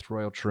about with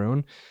Royal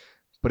Troon.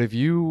 But if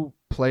you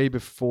play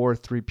before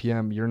 3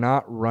 p.m., you're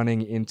not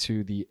running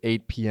into the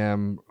 8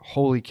 p.m.,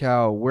 holy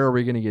cow, where are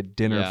we going to get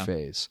dinner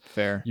phase?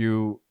 Fair.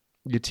 You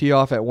tee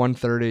off at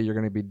 1:30, you're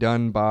going to be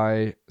done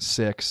by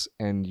 6,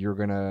 and you're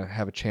going to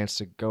have a chance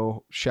to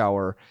go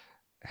shower,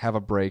 have a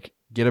break,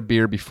 get a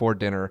beer before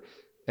dinner,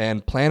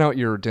 and plan out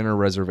your dinner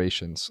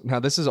reservations.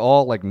 Now, this is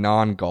all like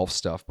non-golf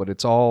stuff, but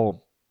it's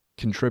all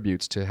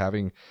contributes to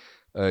having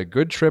a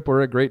good trip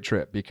or a great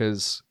trip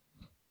because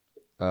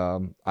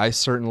I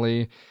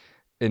certainly,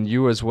 and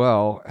you as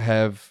well,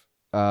 have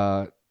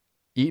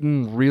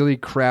eaten really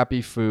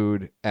crappy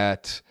food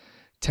at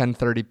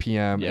 10:30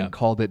 p.m. and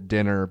called it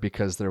dinner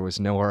because there was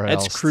nowhere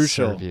else It's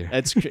crucial. to serve you.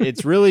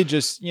 It's really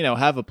just,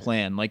 have a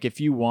plan. Like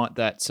if you want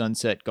that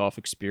sunset golf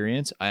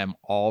experience, I am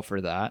all for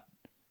that.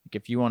 Like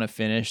if you want to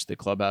finish, the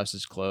clubhouse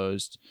is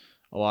closed.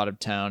 A lot of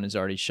town is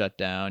already shut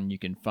down. You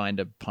can find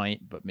a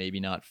pint, but maybe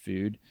not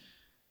food.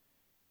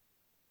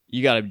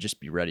 You got to just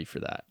be ready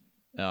for that.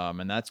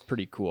 And that's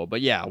pretty cool.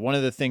 But yeah, one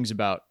of the things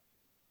about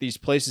these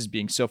places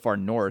being so far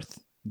north,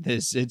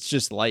 it's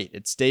just light.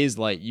 It stays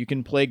light. You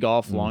can play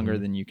golf longer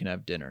than you can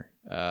have dinner.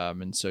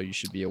 And so you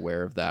should be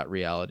aware of that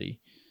reality.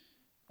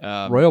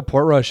 Royal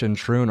Portrush and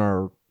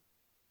Troon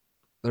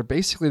they're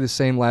basically the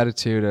same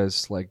latitude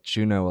as like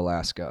Juneau,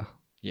 Alaska.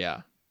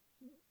 Yeah.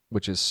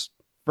 Which is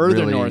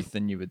further really north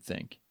than you would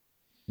think.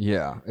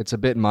 Yeah. It's a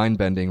bit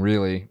mind-bending,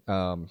 really,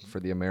 for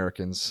the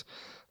Americans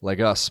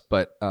like us,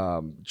 but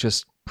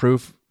just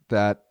proof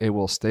that it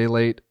will stay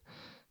late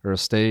or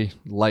stay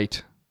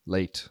late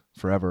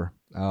forever.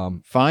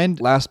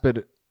 Last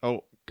bit.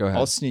 Oh, go ahead.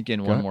 I'll sneak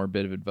in one more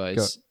bit of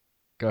advice.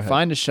 Go ahead.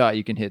 Find a shot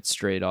you can hit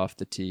straight off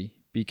the tee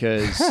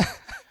because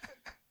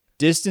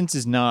distance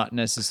is not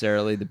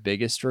necessarily the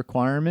biggest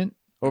requirement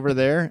over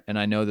there. And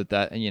I know that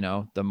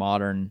the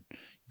modern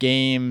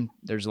game,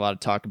 there's a lot of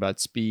talk about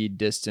speed,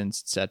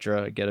 distance,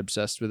 etc. I get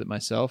obsessed with it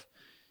myself.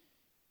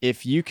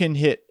 If you can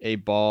hit a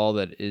ball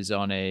that is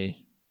on a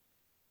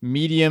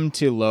medium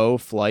to low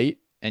flight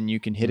and you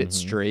can hit it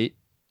straight,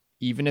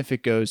 even if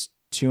it goes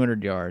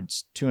 200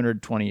 yards,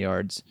 220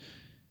 yards,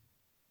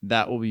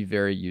 that will be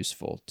very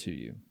useful to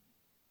you.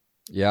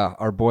 Yeah,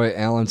 our boy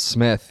Alan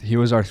Smith, he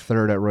was our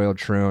third at Royal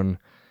Troon.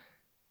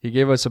 He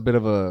gave us a bit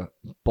of a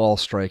ball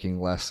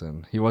striking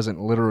lesson. He wasn't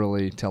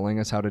literally telling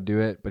us how to do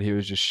it, but he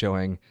was just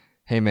showing,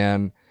 hey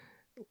man,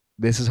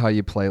 this is how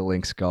you play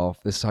links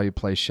golf. This is how you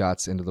play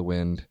shots into the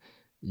wind.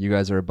 You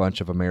guys are a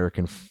bunch of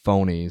American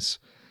phonies.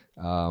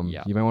 You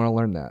might want to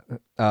learn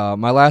that.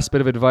 My last bit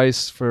of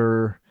advice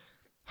for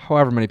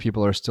however many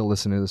people are still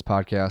listening to this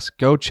podcast,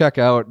 go check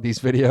out these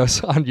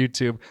videos on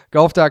YouTube.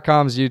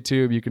 Golf.com's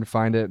YouTube. You can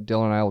find it.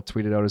 Dylan and I will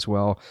tweet it out as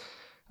well.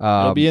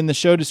 It'll be in the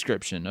show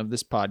description of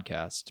this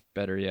podcast.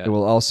 Better yet. It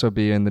will also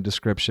be in the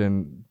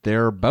description.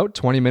 They're about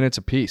 20 minutes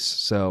apiece,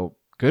 so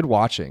good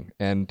watching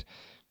and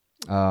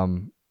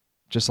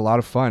just a lot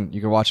of fun.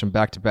 You can watch them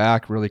back to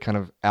back, really kind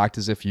of act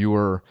as if you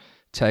were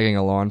tagging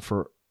along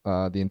for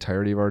the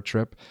entirety of our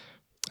trip,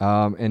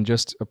 and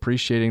just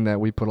appreciating that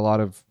we put a lot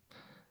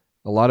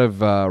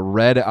of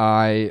red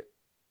eye,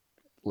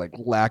 like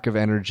lack of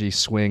energy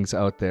swings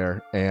out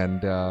there,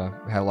 and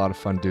had a lot of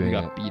fun doing it.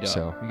 We got beat up.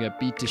 So. We got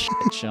beat to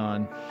shit,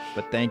 Sean.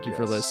 But thank you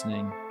for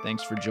listening.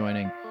 Thanks for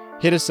joining.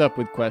 Hit us up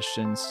with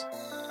questions.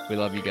 We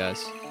love you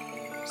guys.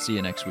 See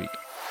you next week.